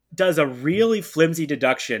Q does a really flimsy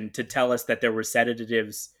deduction to tell us that there were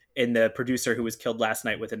sedatives in the producer who was killed last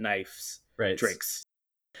night with a knife's drinks.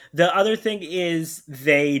 The other thing is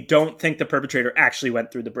they don't think the perpetrator actually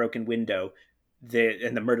went through the broken window,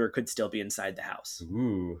 and the murderer could still be inside the house.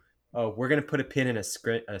 Ooh. Oh, we're going to put a pin in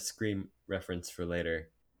a Scream reference for later.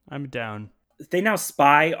 I'm down. They now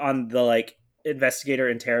spy on the investigator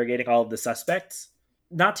interrogating all of the suspects.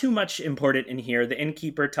 Not too much important in here. The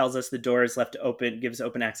innkeeper tells us the door is left open, gives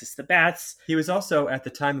open access to the baths. He was also, at the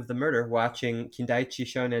time of the murder, watching Kindaichi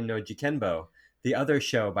Shonen no Jikenbo, the other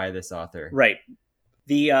show by this author. Right.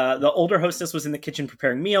 The older hostess was in the kitchen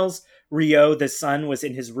preparing meals. Ryo, the son, was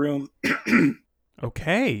in his room.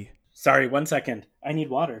 Okay. Sorry, 1 second. I need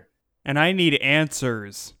water. And I need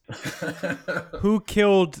answers. Who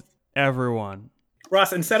killed everyone?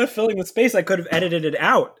 Ross, instead of filling the space, I could have edited it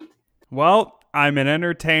out. Well, I'm an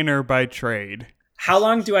entertainer by trade. How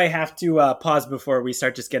long do I have to pause before we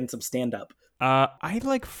start just getting some stand-up?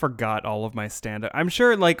 I forgot all of my stand-up. I'm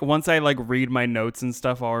sure once I read my notes and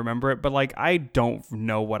stuff, I'll remember it. But I don't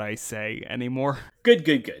know what I say anymore.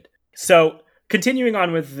 Good. So continuing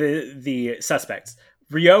on with the suspects.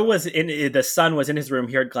 Ryo the son was in his room.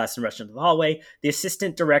 He heard glass and rushed into the hallway. The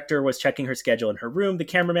assistant director was checking her schedule in her room. The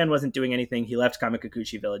cameraman wasn't doing anything. He left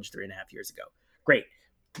Kamikakushi Village 3.5 years ago. Great.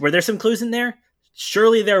 Were there some clues in there?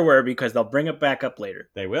 Surely there were, because they'll bring it back up later.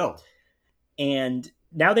 They will. And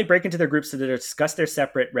now they break into their groups to discuss their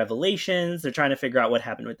separate revelations. They're trying to figure out what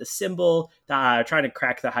happened with the symbol, trying to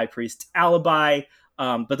crack the high priest's alibi.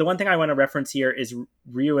 But the one thing I want to reference here is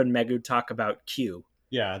Ryu and Megu talk about Q.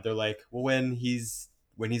 Yeah, they're like, well, when he's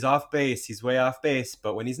off base, he's way off base.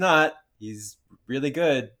 But when he's not, he's really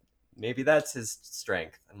good. Maybe that's his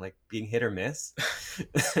strength. I'm like, being hit or miss?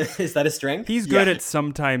 Is that a strength? He's good at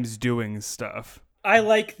sometimes doing stuff. I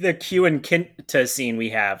like the Q and Kinta scene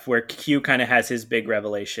we have, where Q kind of has his big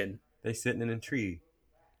revelation. They sitting in a tree.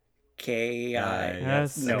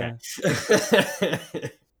 Yes. No. I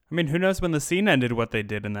mean, who knows when the scene ended what they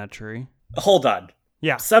did in that tree? Hold on.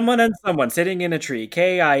 Yeah. Someone and someone sitting in a tree.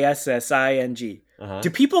 Kissing. Do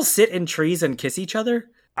people sit in trees and kiss each other?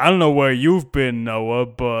 I don't know where you've been, Noah,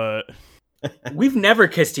 but... We've never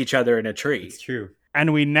kissed each other in a tree. It's true.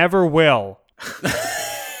 And we never will.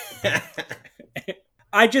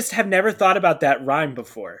 I just have never thought about that rhyme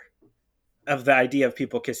before. Of the idea of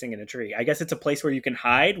people kissing in a tree. I guess it's a place where you can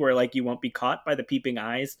hide, where you won't be caught by the peeping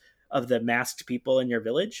eyes of the masked people in your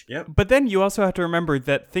village. Yep. But then you also have to remember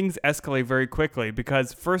that things escalate very quickly,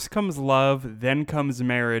 because first comes love, then comes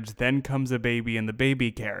marriage, then comes a baby in the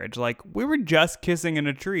baby carriage. We were just kissing in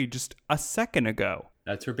a tree just a second ago.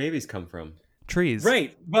 That's where babies come from. Trees.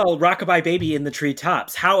 Right. Well, rockabye baby in the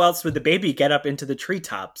treetops. How else would the baby get up into the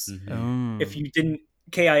treetops if you didn't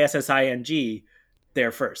kissing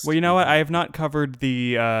there first? Well, you know what? I have not covered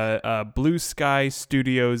the Blue Sky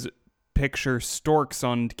Studios picture Storks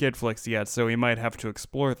on Kidflix yet, so we might have to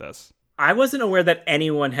explore this. I wasn't aware that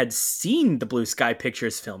anyone had seen the Blue Sky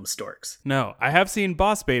Pictures film Storks. No, I have seen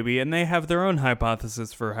Boss Baby, and they have their own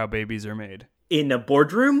hypothesis for how babies are made. In a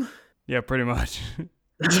boardroom? Yeah, pretty much.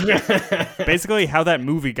 Basically how that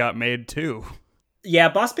movie got made, too. Yeah,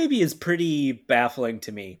 Boss Baby is pretty baffling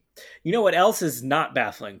to me. You know what else is not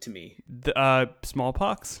baffling to me?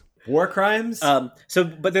 Smallpox? War crimes? But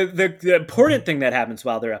the important thing that happens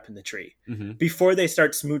while they're up in the tree, before they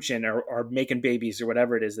start smooching or making babies or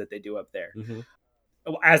whatever it is that they do up there,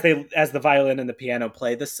 as the violin and the piano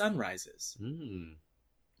play, the sun rises.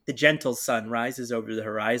 The gentle sun rises over the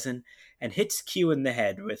horizon and hits Q in the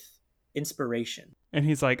head with inspiration. And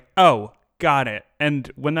he's like, oh, got it.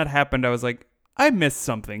 And when that happened, I was like, I missed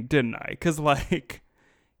something, didn't I? Because,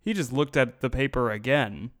 he just looked at the paper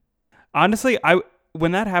again. Honestly,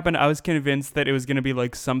 when that happened, I was convinced that it was going to be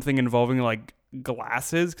something involving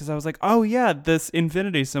glasses because I was like, oh yeah, this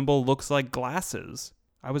infinity symbol looks like glasses.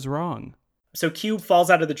 I was wrong. So Q falls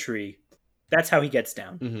out of the tree. That's how he gets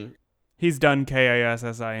down. Mm-hmm. He's done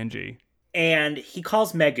KASSING. And he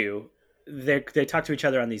calls Megu. They talk to each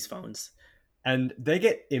other on these phones. And they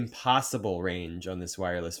get impossible range on this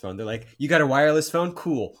wireless phone. They're like, you got a wireless phone?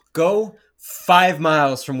 Cool. Go 5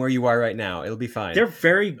 miles from where you are right now. It'll be fine. They're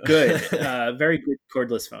very good. Very good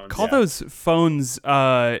cordless phones. Call those phones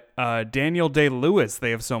Daniel Day-Lewis.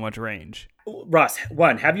 They have so much range. Ross,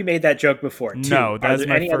 one, have you made that joke before? Two, No, that's are there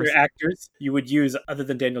my any first. other actors you would use other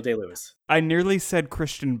than Daniel Day-Lewis? I nearly said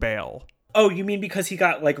Christian Bale. Oh, you mean because he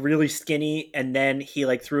got like really skinny and then he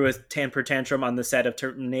like threw a temper tantrum on the set of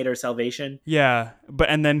Terminator Salvation? Yeah,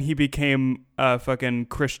 and then he became fucking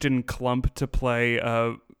Christian Klump to play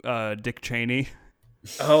Dick Cheney.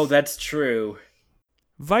 Oh, that's true.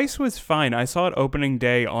 Vice was fine. I saw it opening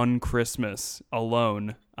day on Christmas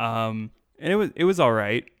alone. And it was all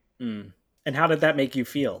right. Mm. And how did that make you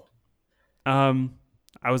feel? I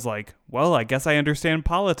was like, well, I guess I understand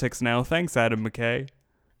politics now. Thanks, Adam McKay.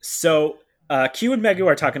 So Q and Megu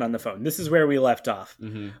are talking on the phone. This is where we left off.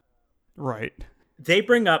 Mm-hmm. Right. They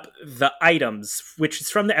bring up the items, which is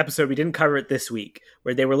from the episode. We didn't cover it this week,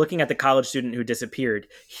 where they were looking at the college student who disappeared.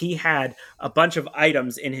 He had a bunch of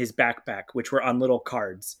items in his backpack, which were on little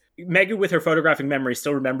cards. Megu, with her photographic memory,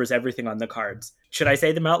 still remembers everything on the cards. Should I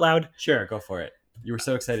say them out loud? Sure, go for it. You were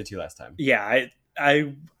so excited to last time. Yeah,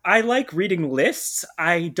 I like reading lists.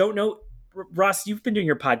 I don't know, Ross, you've been doing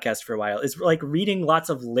your podcast for a while. Is like reading lots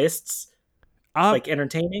of lists like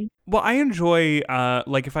entertaining? Well, I enjoy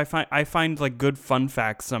like if I find like good fun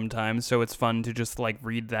facts sometimes, so it's fun to just like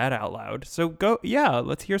read that out loud. So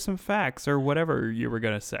let's hear some facts or whatever you were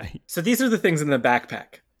gonna say. So these are the things in the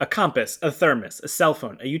backpack: a compass, a thermos, a cell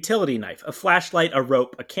phone, a utility knife, a flashlight, a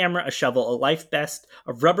rope, a camera, a shovel, a life vest,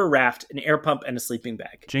 a rubber raft, an air pump, and a sleeping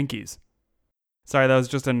bag. Jinkies. Sorry, that was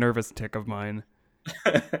just a nervous tick of mine.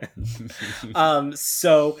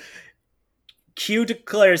 So Q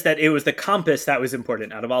declares that it was the compass that was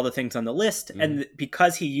important out of all the things on the list. Mm-hmm. And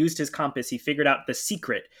because he used his compass, he figured out the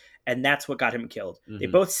secret. And that's what got him killed. Mm-hmm. They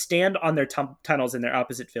both stand on their tunnels in their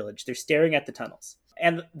opposite village. They're staring at the tunnels.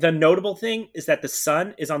 And the notable thing is that the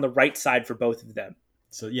sun is on the right side for both of them.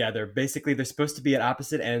 So yeah, they're supposed to be at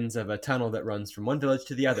opposite ends of a tunnel that runs from one village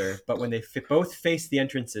to the other. But when they both face the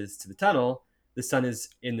entrances to the tunnel, the sun is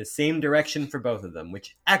in the same direction for both of them,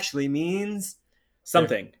 which actually means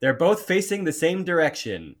something. They're both facing the same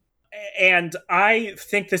direction. And I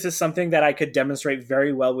think this is something that I could demonstrate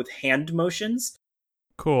very well with hand motions.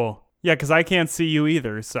 Cool. Yeah, because I can't see you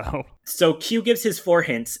either, so. So Q gives his 4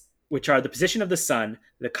 hints, which are the position of the sun,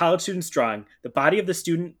 the college student's drawing, the body of the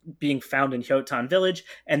student being found in Hyotan village,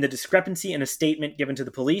 and the discrepancy in a statement given to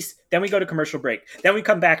the police. Then we go to commercial break. Then we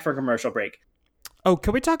come back for commercial break. Oh,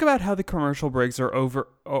 can we talk about how the commercial breaks are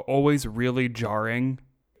always really jarring?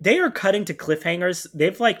 They are cutting to cliffhangers.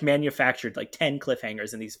 They've like manufactured like 10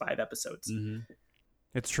 cliffhangers in these 5 episodes. Mm-hmm.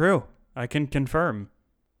 It's true. I can confirm.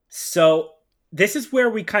 So this is where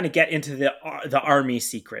we kind of get into the army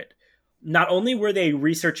secret. Not only were they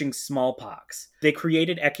researching smallpox, they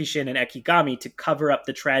created Ekishin and Ekigami to cover up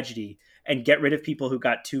the tragedy and get rid of people who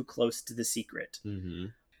got too close to the secret. Mm-hmm.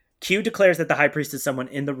 Q declares that the high priest is someone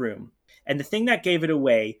in the room. And the thing that gave it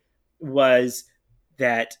away was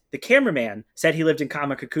that the cameraman said he lived in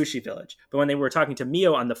Kamakakushi village. But when they were talking to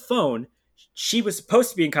Mio on the phone, she was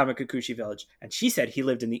supposed to be in Kamakakushi village. And she said he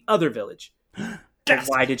lived in the other village. And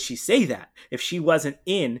why did she say that if she wasn't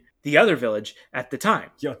in the other village at the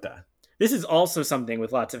time? Yota. This is also something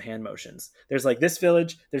with lots of hand motions. There's like this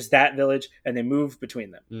village, there's that village, and they move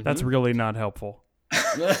between them. Mm-hmm. That's really not helpful.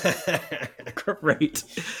 Great.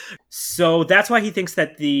 So that's why he thinks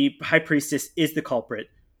that the high priestess is the culprit.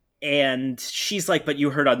 And she's like, but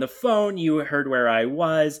you heard on the phone, you heard where I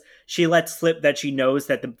was. She lets slip that she knows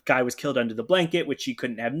that the guy was killed under the blanket, which she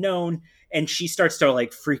couldn't have known. And she starts to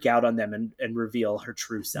like freak out on them and reveal her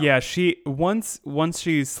true self. Yeah, once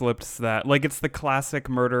she slips that, like it's the classic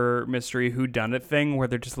murder mystery whodunit thing where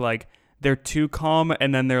they're just like, they're too calm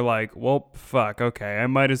and then they're like, well, fuck, okay, I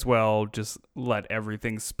might as well just let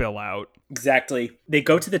everything spill out. Exactly. They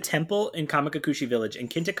go to the temple in Kamakakushi village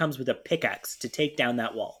and Kinta comes with a pickaxe to take down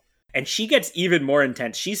that wall. And she gets even more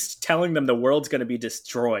intense. She's telling them the world's going to be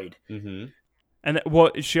destroyed. Mm-hmm. And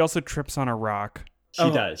well, she also trips on a rock. She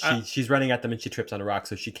does. She's running at them and she trips on a rock,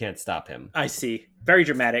 so she can't stop him. I see. Very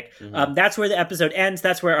dramatic. Mm-hmm. That's where the episode ends.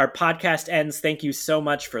 That's where our podcast ends. Thank you so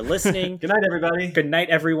much for listening. Good night, everybody. Good night,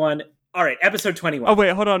 everyone. All right, episode 21. Oh,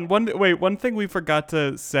 wait, hold on. One thing we forgot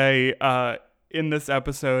to say in this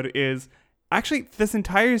episode is, actually, this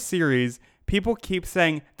entire series, people keep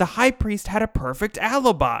saying the high priest had a perfect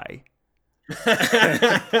alibi.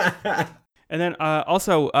 And then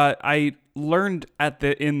also, I learned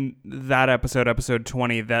in that episode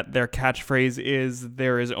 20, that their catchphrase is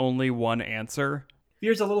 "there is only one answer."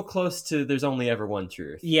 Veers a little close to "there's only ever one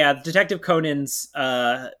truth." Yeah, Detective Conan's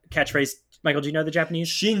catchphrase. Michael, do you know the Japanese?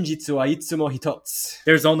 Shinjitsu wa itsumo hitotsu.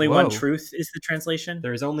 There's only Whoa. one truth is the translation.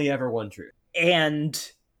 There is only ever one truth.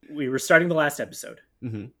 And we were starting the last episode.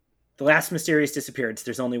 Mm-hmm. The last mysterious disappearance.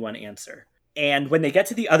 There's only one answer. And when they get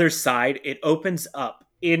to the other side, it opens up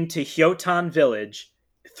into Hyotan Village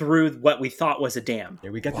through what we thought was a dam. Yeah,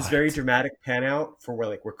 we get this very dramatic pan out for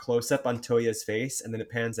where we're close up on Toya's face, and then it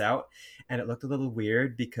pans out, and it looked a little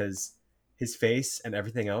weird because his face and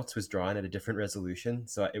everything else was drawn at a different resolution,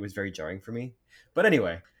 so it was very jarring for me. But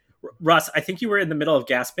anyway, Russ, I think you were in the middle of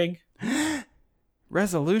gasping.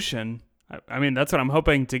 Resolution. I mean, that's what I'm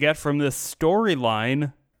hoping to get from this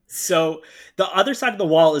storyline. So the other side of the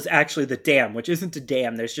wall is actually the dam, which isn't a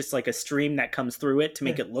dam. There's just like a stream that comes through it to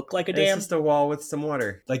make it look like a dam. It's just a wall with some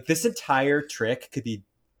water. Like, this entire trick could be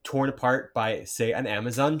torn apart by, say, an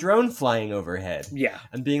Amazon drone flying overhead. Yeah.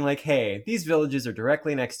 And being like, hey, these villages are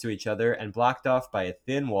directly next to each other and blocked off by a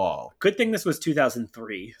thin wall. Good thing this was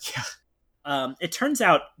 2003. Yeah. It turns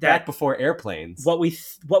out Back that before airplanes. what we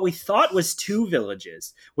thought was two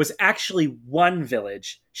villages was actually one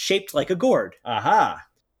village shaped like a gourd, Aha!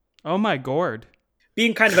 Oh my gourd.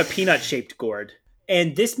 being kind of a peanut-shaped gourd.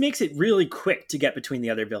 And this makes it really quick to get between the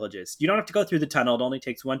other villages. You don't have to go through the tunnel. It only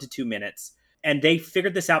takes 1 to 2 minutes. And they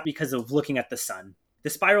figured this out because of looking at the sun. The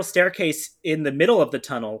spiral staircase in the middle of the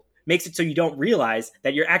tunnel makes it so you don't realize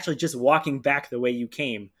that you're actually just walking back the way you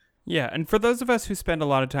came. Yeah, and for those of us who spend a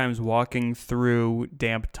lot of times walking through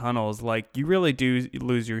damp tunnels, like, you really do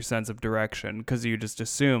lose your sense of direction because you just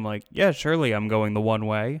assume, like, yeah, surely I'm going the one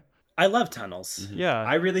way. I love tunnels. Mhm. Yeah.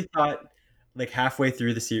 I really thought, like, halfway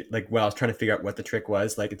through the series, like, well, I was trying to figure out what the trick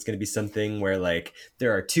was. Like, it's going to be something where, like,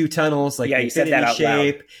 there are two tunnels, like, Yeah, you said that infinity out loud.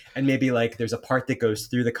 shape, and maybe, like, there's a part that goes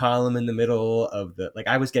through the column in the middle of the, like,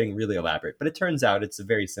 I was getting really elaborate, but it turns out it's a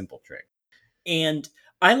very simple trick. And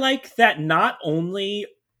I like that not only...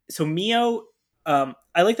 So Mio...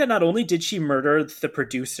 I like that not only did she murder the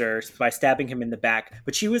producer by stabbing him in the back,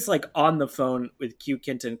 but she was like on the phone with Q,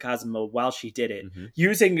 Kinta, and Kazuma while she did it,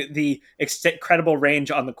 using the incredible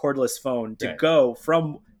range on the cordless phone to Right. go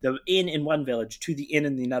from the inn in one village to the inn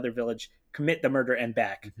in another village, commit the murder, and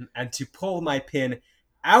back. And to pull my pin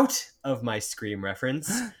out of my Scream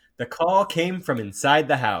reference, the call came from inside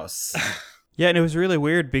the house. Yeah, and it was really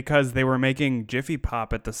weird because they were making Jiffy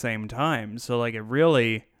Pop at the same time. So, like, it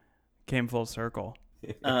really came full circle.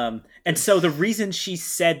 And so the reason she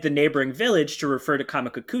said the neighboring village to refer to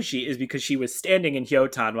Kamikakushi is because she was standing in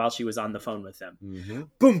Hyotan while she was on the phone with them. Mm-hmm.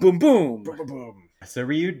 Boom, boom, boom. Boom, boom, boom. So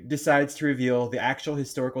Ryu decides to reveal the actual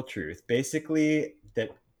historical truth. Basically, that,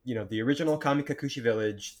 you know, the original Kamikakushi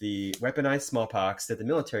village, the weaponized smallpox that the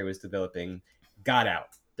military was developing, got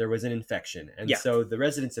out. There was an infection. And Yeah. so the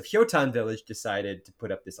residents of Hyotan village decided to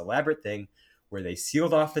put up this elaborate thing where they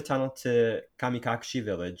sealed off the tunnel to Kamikakushi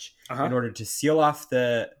village in order to seal off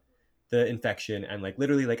the infection and, like,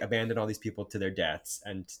 literally, like, abandon all these people to their deaths.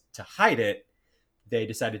 And to hide it, they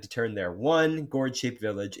decided to turn their one gourd-shaped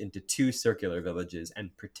village into two circular villages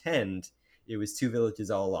and pretend it was two villages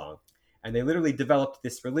all along. And they literally developed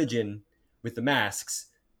this religion with the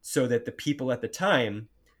masks so that the people at the time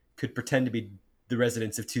could pretend to be the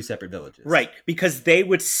residents of two separate villages. Right, because they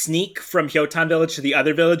would sneak from Hyotan village to the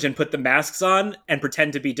other village and put the masks on and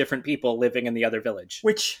pretend to be different people living in the other village.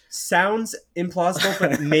 Which sounds implausible,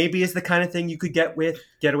 but maybe is the kind of thing you could get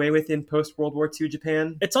away with in post-World War II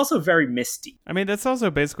Japan. It's also very misty. I mean, that's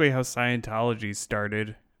also basically how Scientology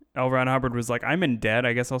started. L. Ron Hubbard was like, I'm in debt,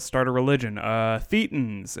 I guess I'll start a religion.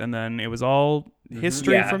 Thetans. And then it was all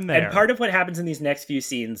history from there. And part of what happens in these next few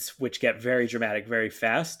scenes, which get very dramatic very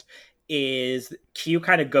fast, is Q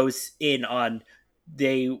kind of goes in on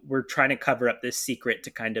they were trying to cover up this secret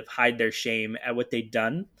to kind of hide their shame at what they'd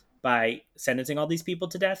done by sentencing all these people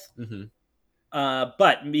to death. Mm-hmm.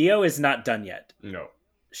 But Mio is not done yet. No.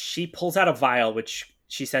 She pulls out a vial, which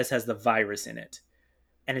she says has the virus in it.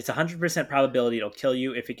 And it's 100% probability it'll kill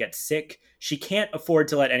you if it gets sick. She can't afford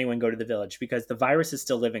to let anyone go to the village because the virus is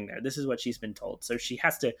still living there. This is what she's been told. So she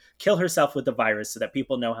has to kill herself with the virus so that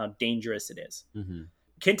people know how dangerous it is. Mm-hmm.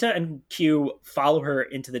 Kinta and Q follow her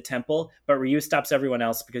into the temple, but Ryu stops everyone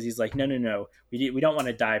else because he's like, no. We don't want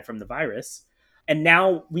to die from the virus. And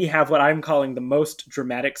now we have what I'm calling the most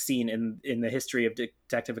dramatic scene in the history of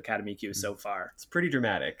Detective Academy Q so far. It's pretty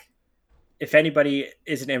dramatic. If anybody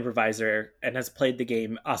is an improviser and has played the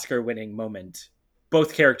game, Oscar-winning moment.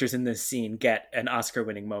 both characters in this scene get an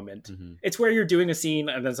Oscar-winning moment. Mm-hmm. It's where you're doing a scene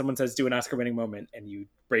and then someone says, do an Oscar-winning moment, and you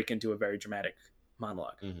break into a very dramatic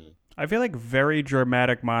monologue. Mm-hmm. I feel like very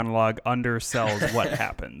dramatic monologue undersells what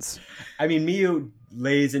happens. I mean, Miyu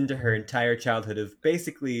lays into her entire childhood of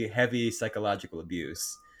basically heavy psychological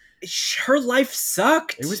abuse. Her life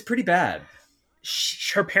sucked. It was pretty bad.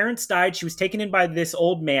 Her parents died. She was taken in by this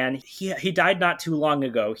old man. He died not too long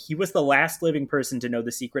ago. He was the last living person to know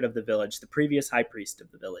the secret of the village, the previous high priest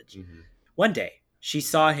of the village. Mm-hmm. One day, she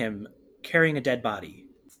saw him carrying a dead body.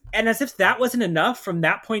 And as if that wasn't enough, from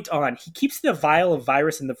that point on, he keeps the vial of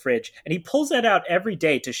virus in the fridge, and he pulls that out every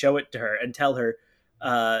day to show it to her and tell her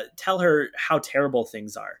how terrible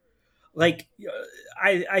things are. Like,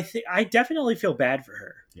 I definitely feel bad for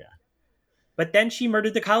her. Yeah. But then she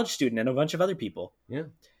murdered the college student and a bunch of other people. Yeah.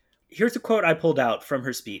 Here's a quote I pulled out from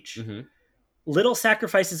her speech. Mm-hmm. Little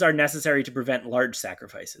sacrifices are necessary to prevent large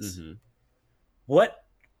sacrifices. Mm-hmm. What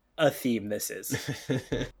a theme this is.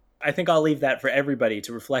 I think I'll leave that for everybody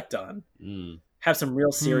to reflect on. Have some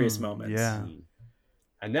real serious moments. Yeah.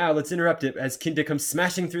 And now let's interrupt it as Kinta comes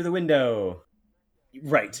smashing through the window.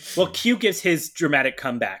 Right. Well, Q gives his dramatic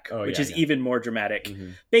comeback, which is yeah. even more dramatic.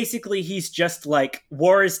 Mm-hmm. Basically, he's just like,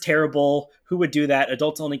 war is terrible. Who would do that?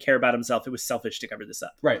 Adults only care about himself. It was selfish to cover this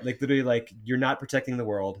up. Right. Like, literally, like, you're not protecting the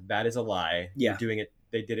world. That is a lie. Yeah. You're doing it.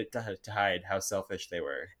 They did it to hide how selfish they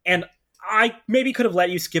were. And I maybe could have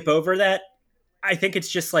let you skip over that. I think it's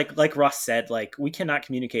just like Ross said, like, we cannot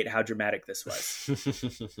communicate how dramatic this was.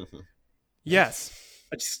 Yes.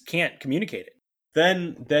 I just can't communicate it.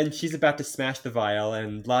 Then she's about to smash the vial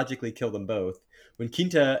and logically kill them both. When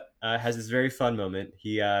Kinta has this very fun moment,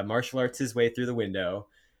 he martial arts his way through the window.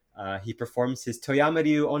 He performs his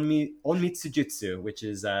Toyamaryu Onmitsujutsu, which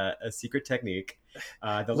is a secret technique.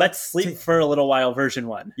 Let's sleep for a little while, version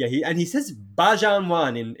 1. Yeah, he says Bajan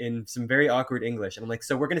 1 in some very awkward English. And I'm like,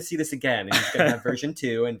 so we're going to see this again. And he's going to have version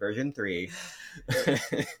 2 and version 3.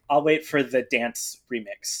 I'll wait for the dance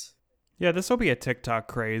remix. Yeah, this will be a TikTok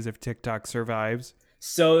craze if TikTok survives.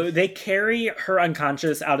 So they carry her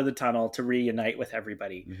unconscious out of the tunnel to reunite with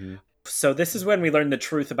everybody. Mm-hmm. So this is when we learn the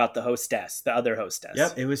truth about the hostess, the other hostess.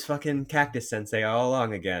 Yep, it was fucking Cactus Sensei all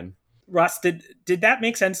along again. Ross, did that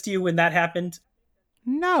make sense to you when that happened?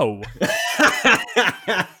 No.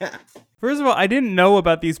 First of all, I didn't know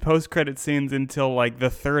about these post-credit scenes until like the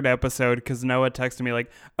 3rd episode because Noah texted me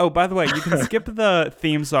like, oh, by the way, you can skip the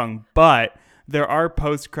theme song, but there are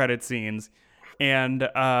post-credit scenes. And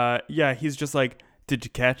he's just like, did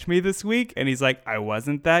you catch me this week? And he's like, I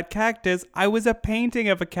wasn't that cactus. I was a painting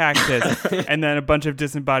of a cactus. And then a bunch of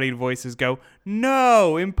disembodied voices go,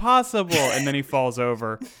 no, impossible. And then he falls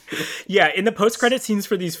over. Yeah, in the post-credit scenes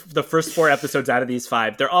for the first 4 episodes out of these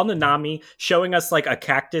 5, they're all Nanami showing us like a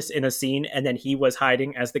cactus in a scene, and then he was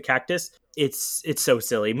hiding as the cactus. It's so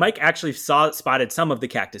silly. Mike actually spotted some of the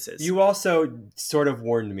cactuses. You also sort of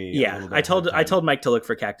warned me. Yeah, I told Mike to look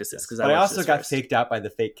for cactuses because I also got faked out by the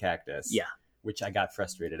fake cactus. Yeah. Which I got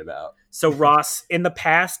frustrated about. So Ross, in the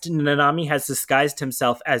past, Nanami has disguised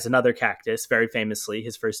himself as another cactus, very famously,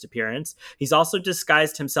 his first appearance. He's also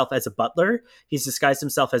disguised himself as a butler. He's disguised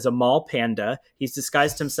himself as a mall panda. He's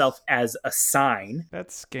disguised himself as a sign.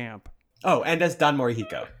 That's Scamp. Oh, and as Don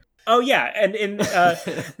Morihiko. Oh, yeah. And in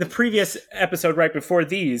the previous episode right before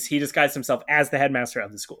these, he disguised himself as the headmaster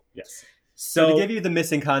of the school. Yes. So to give you the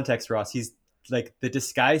missing context, Ross, he's like the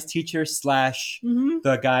disguise teacher /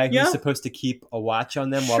 the guy who's supposed to keep a watch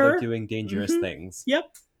on them while they're doing dangerous things.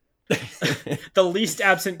 Yep. The least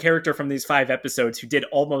absent character from these 5 episodes who did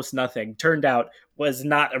almost nothing turned out was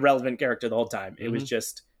not a relevant character the whole time. It was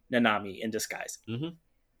just Nanami in disguise.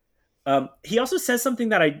 He also says something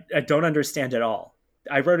that I don't understand at all.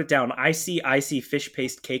 I wrote it down. I see fish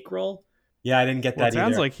paste cake roll. Yeah, I didn't get that either. It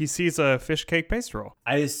sounds like he sees a fish cake paste roll.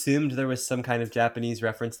 I assumed there was some kind of Japanese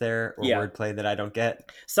reference there or wordplay that I don't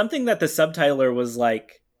get. Something that the subtitler was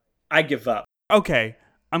like, I give up. Okay,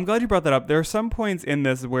 I'm glad you brought that up. There are some points in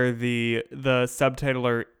this where the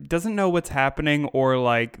subtitler doesn't know what's happening, or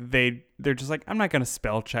like they're just like, I'm not going to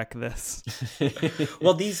spell check this.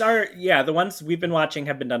 Well, these are, the ones we've been watching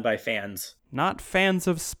have been done by fans. Not fans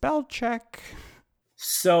of spell check.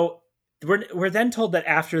 So we're then told that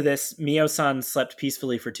after this, Mio-san slept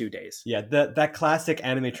peacefully for 2 days. Yeah, that classic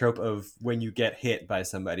anime trope of when you get hit by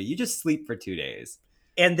somebody, you just sleep for 2 days.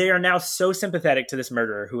 And they are now so sympathetic to this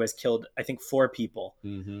murderer who has killed, I think, 4 people.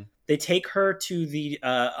 Mm-hmm. They take her to the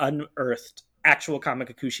unearthed actual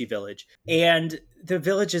Kamikakushi village. And the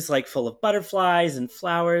village is like full of butterflies and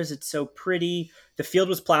flowers. It's so pretty. The field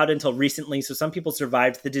was plowed until recently, so some people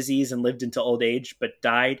survived the disease and lived into old age, but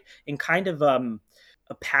died in kind of a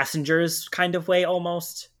passenger's kind of way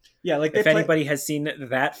almost. Yeah, like if anybody has seen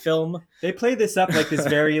that film. They play this up like this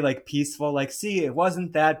very like peaceful, like, see, it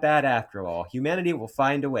wasn't that bad after all. Humanity will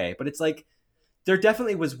find a way. But it's like, there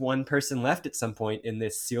definitely was one person left at some point in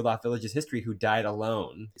this sealed off village's history who died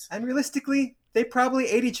alone. And realistically, they probably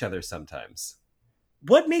ate each other sometimes.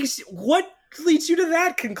 What leads you to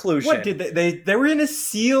that conclusion? What did they were in a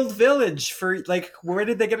sealed village for, like, where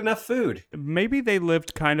did they get enough food? Maybe they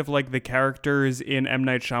lived kind of like the characters in M.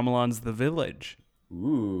 Night Shyamalan's The Village.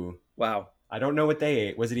 Ooh. Wow. I don't know what they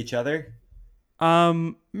ate. Was it each other?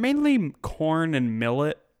 Mainly corn and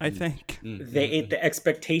millet, I think. They ate the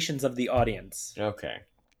expectations of the audience. Okay.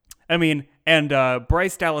 I mean, and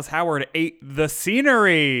Bryce Dallas Howard ate the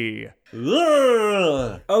scenery.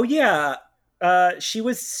 Ugh. Oh yeah. She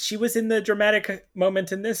was in the dramatic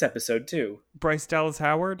moment in this episode too. Bryce Dallas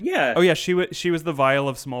Howard? Yeah. Oh yeah, she was the vial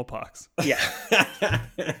of smallpox. Yeah.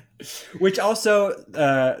 Which also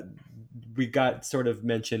we got sort of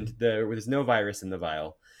mentioned there's no virus in the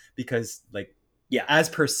vial because, like, yeah, as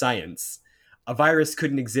per science, a virus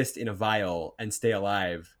couldn't exist in a vial and stay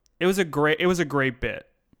alive. It was a great bit.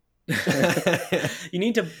 You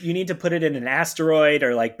need to put it in an asteroid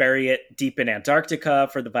or like bury it deep in Antarctica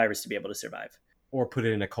for the virus to be able to survive. Or put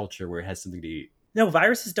it in a culture where it has something to eat. No,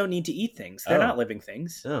 viruses don't need to eat things. They're not living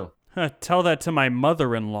things. Oh. Tell that to my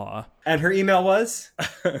mother-in-law. And her email was?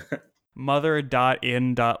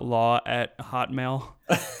 mother.in.law@hotmail.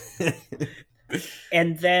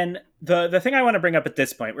 And then the thing I want to bring up at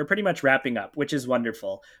this point, we're pretty much wrapping up, which is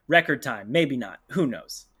wonderful. Record time, maybe not. Who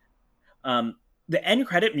knows? The end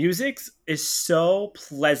credit music is so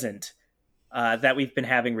pleasant that we've been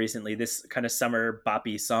having recently, this kind of summer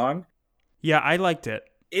boppy song. Yeah, I liked it.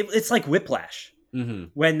 It's like Whiplash. Mm-hmm.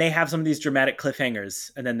 When they have some of these dramatic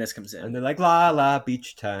cliffhangers and then this comes in. And they're like, la la,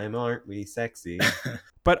 beach time, aren't we sexy?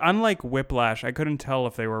 But unlike Whiplash, I couldn't tell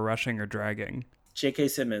if they were rushing or dragging. J.K.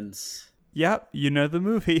 Simmons. Yep, you know the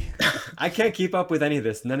movie. I can't keep up with any of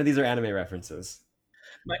this. None of these are anime references.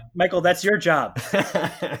 Michael, that's your job.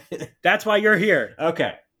 That's why you're here.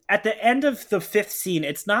 Okay. At the end of the fifth scene,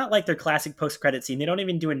 it's not like their classic post-credit scene. They don't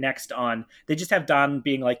even do a next on. They just have Don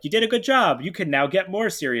being like, you did a good job. You can now get more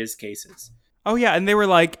serious cases. Oh yeah, and they were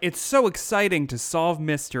like, it's so exciting to solve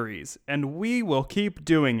mysteries, and we will keep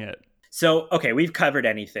doing it. So, okay, we've covered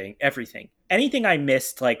everything. Anything I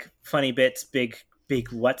missed, like funny bits, big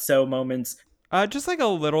whatso moments? Just like a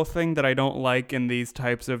little thing that I don't like in these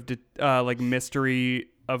types of like mystery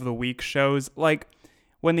of the week shows, like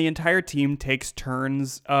when the entire team takes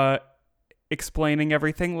turns explaining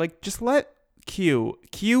everything. Like, just let Q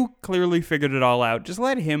clearly figured it all out. Just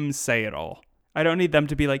let him say it all. I don't need them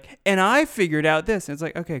to be like, and I figured out this. And it's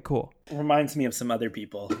like, okay, cool. Reminds me of some other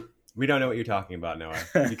people. We don't know what you're talking about, Noah,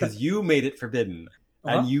 because you made it forbidden,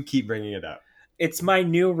 and you keep bringing it up. It's my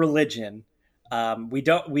new religion.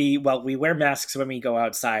 We wear masks when we go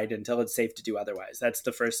outside until it's safe to do otherwise. That's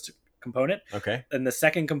the first component. Okay. And the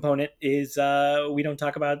second component is we don't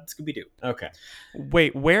talk about Scooby-Doo. Okay.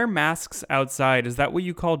 Wait, wear masks outside. Is that what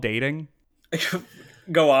you call dating?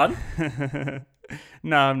 Go on.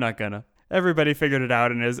 No, I'm not gonna. Everybody figured it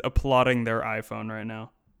out and is applauding their iPhone right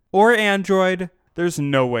now. Or Android. There's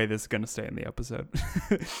no way this is going to stay in the episode.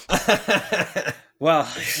 Well,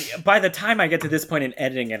 by the time I get to this point in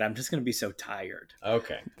editing it, I'm just going to be so tired.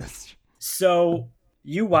 Okay. So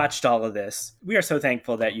you watched all of this. We are so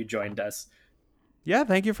thankful that you joined us. Yeah,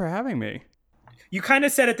 thank you for having me. You kind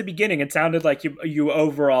of said at the beginning, it sounded like you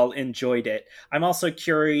overall enjoyed it. I'm also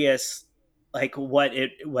curious, like what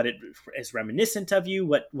it is reminiscent of you.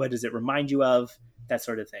 What does it remind you of? That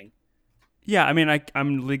sort of thing. Yeah, I mean,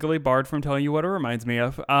 I'm legally barred from telling you what it reminds me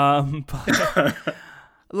of. But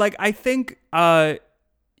like, I think,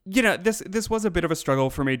 this was a bit of a struggle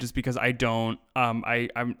for me just because I don't,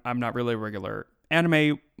 I'm not really a regular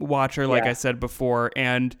anime watcher, like I said before.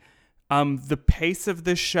 And the pace of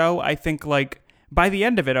this show, I think, like, by the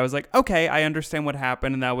end of it, I was like, okay, I understand what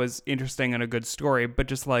happened, and that was interesting and a good story. But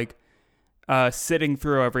just like sitting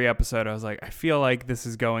through every episode, I was like, I feel like this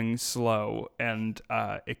is going slow, and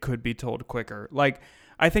it could be told quicker. Like,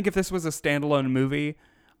 I think if this was a standalone movie,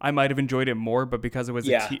 I might have enjoyed it more. But because it was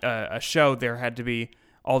a show, there had to be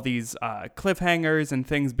all these cliffhangers and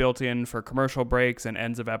things built in for commercial breaks and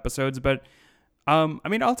ends of episodes. But I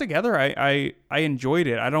mean, altogether, I enjoyed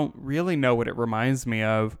it. I don't really know what it reminds me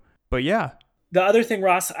of, but yeah. The other thing,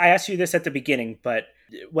 Ross, I asked you this at the beginning, but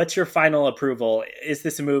what's your final approval? Is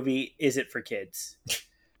this a movie? Is it for kids?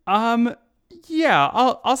 Yeah,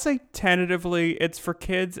 I'll say tentatively it's for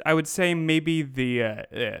kids. I would say maybe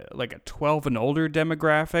the like a 12 and older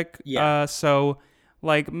demographic. Yeah. So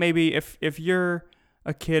like maybe if you're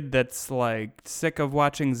a kid that's like sick of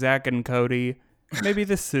watching Zack and Cody, maybe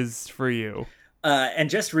this is for you. And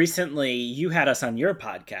just recently, you had us on your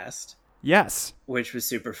podcast. Yes. Which was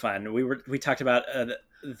super fun. We talked about the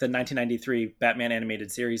 1993 Batman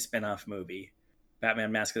animated series spinoff movie,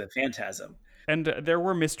 Batman: Mask of the Phantasm. And there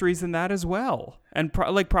were mysteries in that as well. And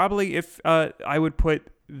probably if I would put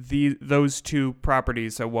those two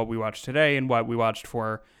properties, so what we watched today and what we watched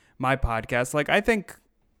for my podcast, like I think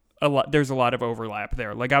there's a lot of overlap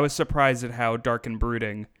there. Like I was surprised at how dark and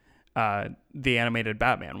brooding the animated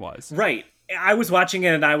Batman was. Right. I was watching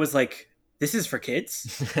it and I was like, this is for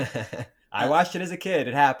kids? I watched it as a kid.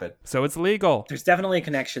 It happened. So it's legal. There's definitely a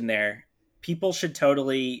connection there. People should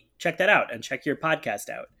totally check that out and check your podcast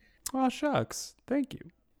out. Oh, shucks. Thank you.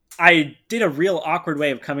 I did a real awkward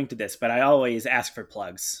way of coming to this, but I always ask for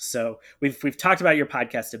plugs. So we've talked about your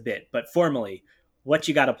podcast a bit, but formally, what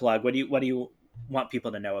you got to plug? What do you want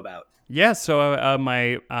people to know about? Yeah, so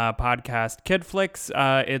my podcast, Kid Flicks,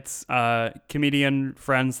 it's comedian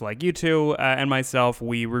friends like you two and myself.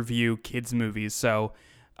 We review kids' movies. So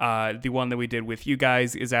the one that we did with you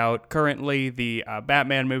guys is out currently, the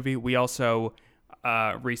Batman movie. We also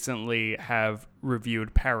recently have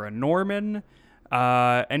reviewed Paranorman.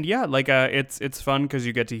 And yeah, like it's fun because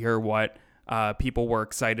you get to hear what people were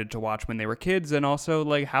excited to watch when they were kids, and also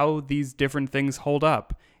like how these different things hold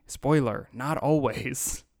up. Spoiler, not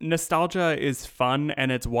always. Nostalgia is fun,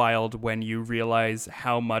 and it's wild when you realize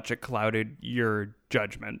how much it clouded your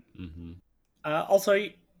judgment. Mm-hmm. Also,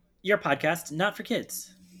 your podcast, not for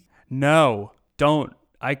kids. No, don't.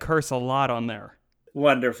 I curse a lot on there.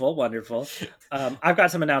 Wonderful, wonderful. I've got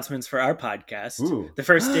some announcements for our podcast. Ooh. The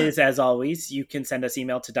first is, as always, you can send us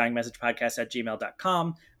email to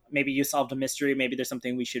dyingmessagepodcast@gmail.com. Maybe you solved a mystery. Maybe there's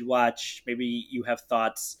something we should watch. Maybe you have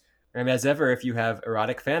thoughts. And as ever, if you have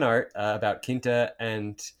erotic fan art about Quinta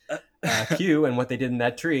and Q and what they did in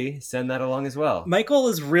that tree, send that along as well. Michael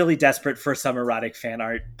is really desperate for some erotic fan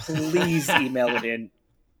art. Please email it in.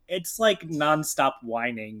 It's like nonstop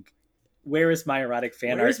whining. Where is my erotic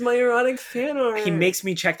fan art? Where's my erotic fan art? He makes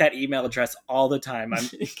me check that email address all the time.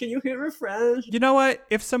 Can you hit refresh? You know what?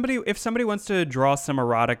 If somebody wants to draw some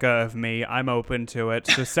erotica of me, I'm open to it.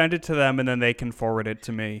 So send it to them, and then they can forward it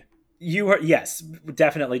to me. Yes,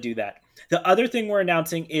 definitely do that. The other thing we're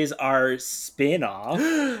announcing is our spin-off,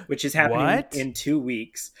 which is happening in 2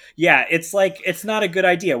 weeks. Yeah, it's not a good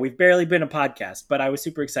idea. We've barely been a podcast, but I was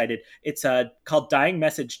super excited. It's called Dying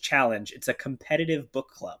Message Challenge. It's a competitive book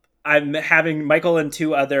club. I'm having Michael and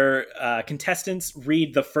 2 other contestants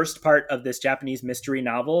read the first part of this Japanese mystery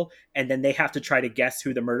novel, and then they have to try to guess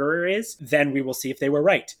who the murderer is. Then we will see if they were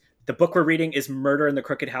right. The book we're reading is Murder in the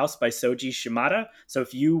Crooked House by Soji Shimada. So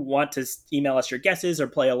if you want to email us your guesses or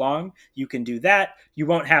play along, you can do that. You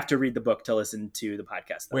won't have to read the book to listen to the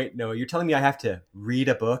podcast, though. Wait, no, you're telling me I have to read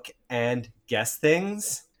a book and guess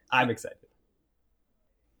things? I'm excited.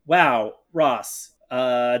 Wow, Ross.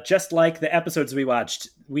 Just like the episodes we watched,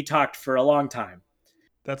 we talked for a long time.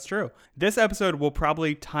 That's true. This episode will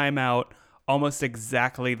probably time out almost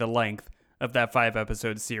exactly the length of that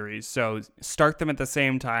 5-episode series. So start them at the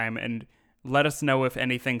same time and let us know if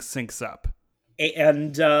anything syncs up.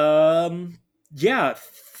 And yeah,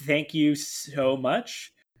 thank you so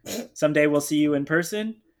much. Someday we'll see you in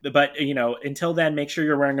person. But, until then, make sure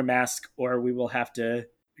you're wearing a mask or we will have to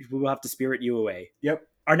spirit you away. Yep.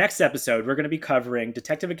 Our next episode, we're going to be covering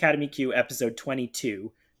Detective Academy Q episode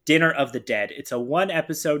 22, Dinner of the Dead. It's a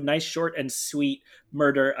 1-episode, nice, short, and sweet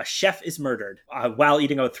murder. A chef is murdered while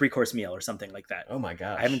eating a 3-course meal or something like that. Oh my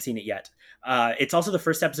gosh. I haven't seen it yet. It's also the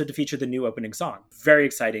first episode to feature the new opening song. Very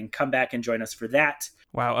exciting. Come back and join us for that.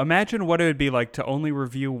 Wow, imagine what it would be like to only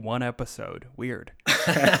review 1 episode. Weird.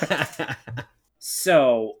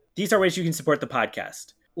 So, these are ways you can support the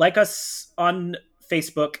podcast. Like us on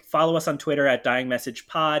Facebook, follow us on Twitter at Dying Message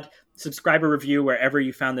Pod, subscribe or review wherever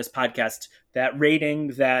you found this podcast. That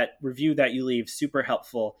rating, that review that you leave, super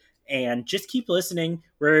helpful. And just keep listening.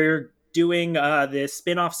 We're doing the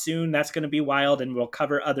spin-off soon. That's going to be wild, and we'll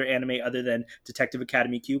cover other anime other than Detective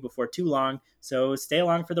Academy Q before too long. So stay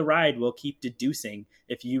along for the ride. We'll keep deducing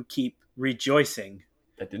if you keep rejoicing.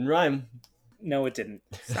 That didn't rhyme. No, it didn't.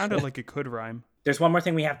 Sounded like it could rhyme. There's one more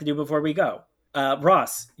thing we have to do before we go.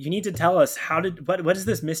 Ross, you need to tell us what is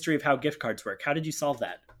this mystery of how gift cards work? How did you solve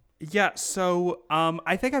that? Yeah, so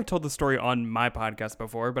I think I've told the story on my podcast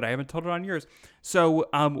before, but I haven't told it on yours. So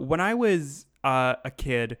when I was a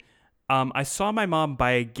kid, I saw my mom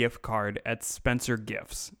buy a gift card at Spencer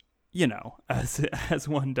Gifts, as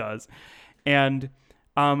one does, and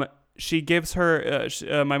she gives her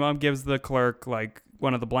my mom gives the clerk like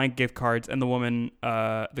one of the blank gift cards, and the woman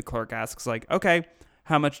the clerk asks like, okay,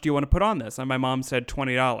 how much do you want to put on this? And my mom said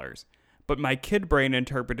 $20. But my kid brain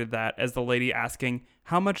interpreted that as the lady asking,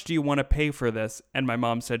 how much do you want to pay for this? And my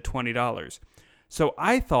mom said $20. So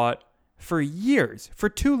I thought for years, for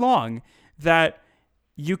too long, that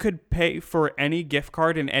you could pay for any gift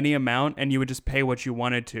card in any amount and you would just pay what you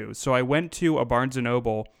wanted to. So I went to a Barnes &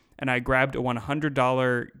 Noble and I grabbed a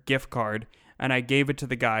 $100 gift card and I gave it to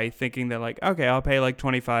the guy thinking that like, okay, I'll pay like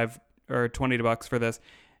 25 or $20 for this.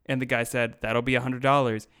 And the guy said, that'll be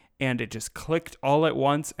 $100. And it just clicked all at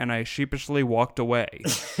once and I sheepishly walked away.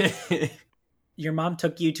 Your mom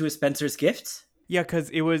took you to a Spencer's Gifts? Yeah,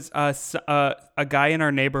 because it was a guy in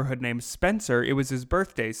our neighborhood named Spencer. It was his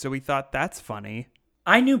birthday, so we thought that's funny.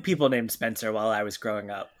 I knew people named Spencer while I was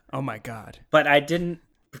growing up. Oh my God. But I didn't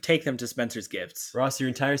take them to Spencer's Gifts. Ross, your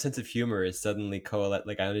entire sense of humor is suddenly coalesced.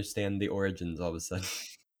 Like, I understand the origins all of a sudden.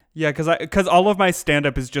 Yeah, because all of my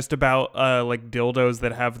stand-up is just about like dildos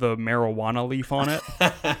that have the marijuana leaf on it.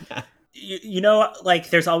 You know, like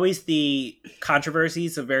there's always the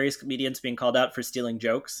controversies of various comedians being called out for stealing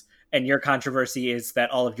jokes. And your controversy is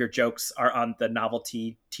that all of your jokes are on the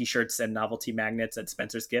novelty t-shirts and novelty magnets at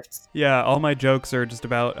Spencer's Gifts. Yeah, all my jokes are just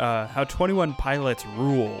about how 21 Pilots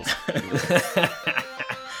rules.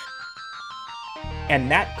 And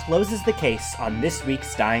that closes the case on this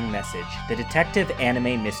week's Dying Message, the Detective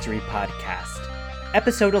Anime Mystery Podcast.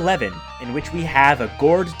 Episode 11, in which we have A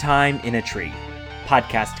Gourd Time in a Tree.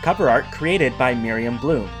 Podcast cover art created by Miriam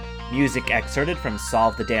Bloom. Music excerpted from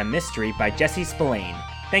Solve the Damn Mystery by Jesse Spillane.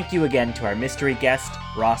 Thank you again to our mystery guest,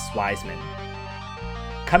 Ross Wiseman.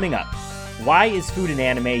 Coming up, why is food in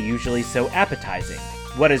anime usually so appetizing?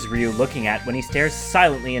 What is Ryu looking at when he stares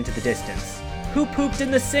silently into the distance? Who pooped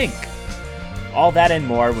in the sink? All that and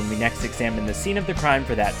more when we next examine the scene of the crime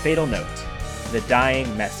for that fatal note, the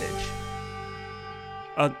dying message.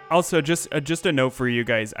 Also, just a note for you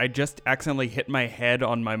guys. I just accidentally hit my head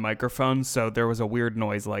on my microphone, so there was a weird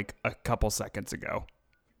noise like a couple seconds ago.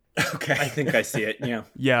 Okay. I think I see it, yeah.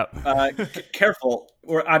 Yeah. Careful.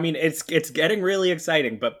 It's getting really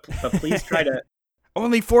exciting, but please try to...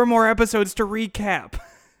 Only 4 more episodes to recap.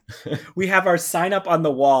 We have our sign up on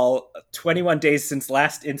the wall 21 days since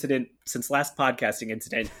last podcasting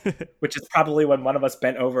incident, which is probably when one of us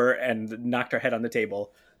bent over and knocked our head on the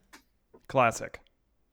table. Classic.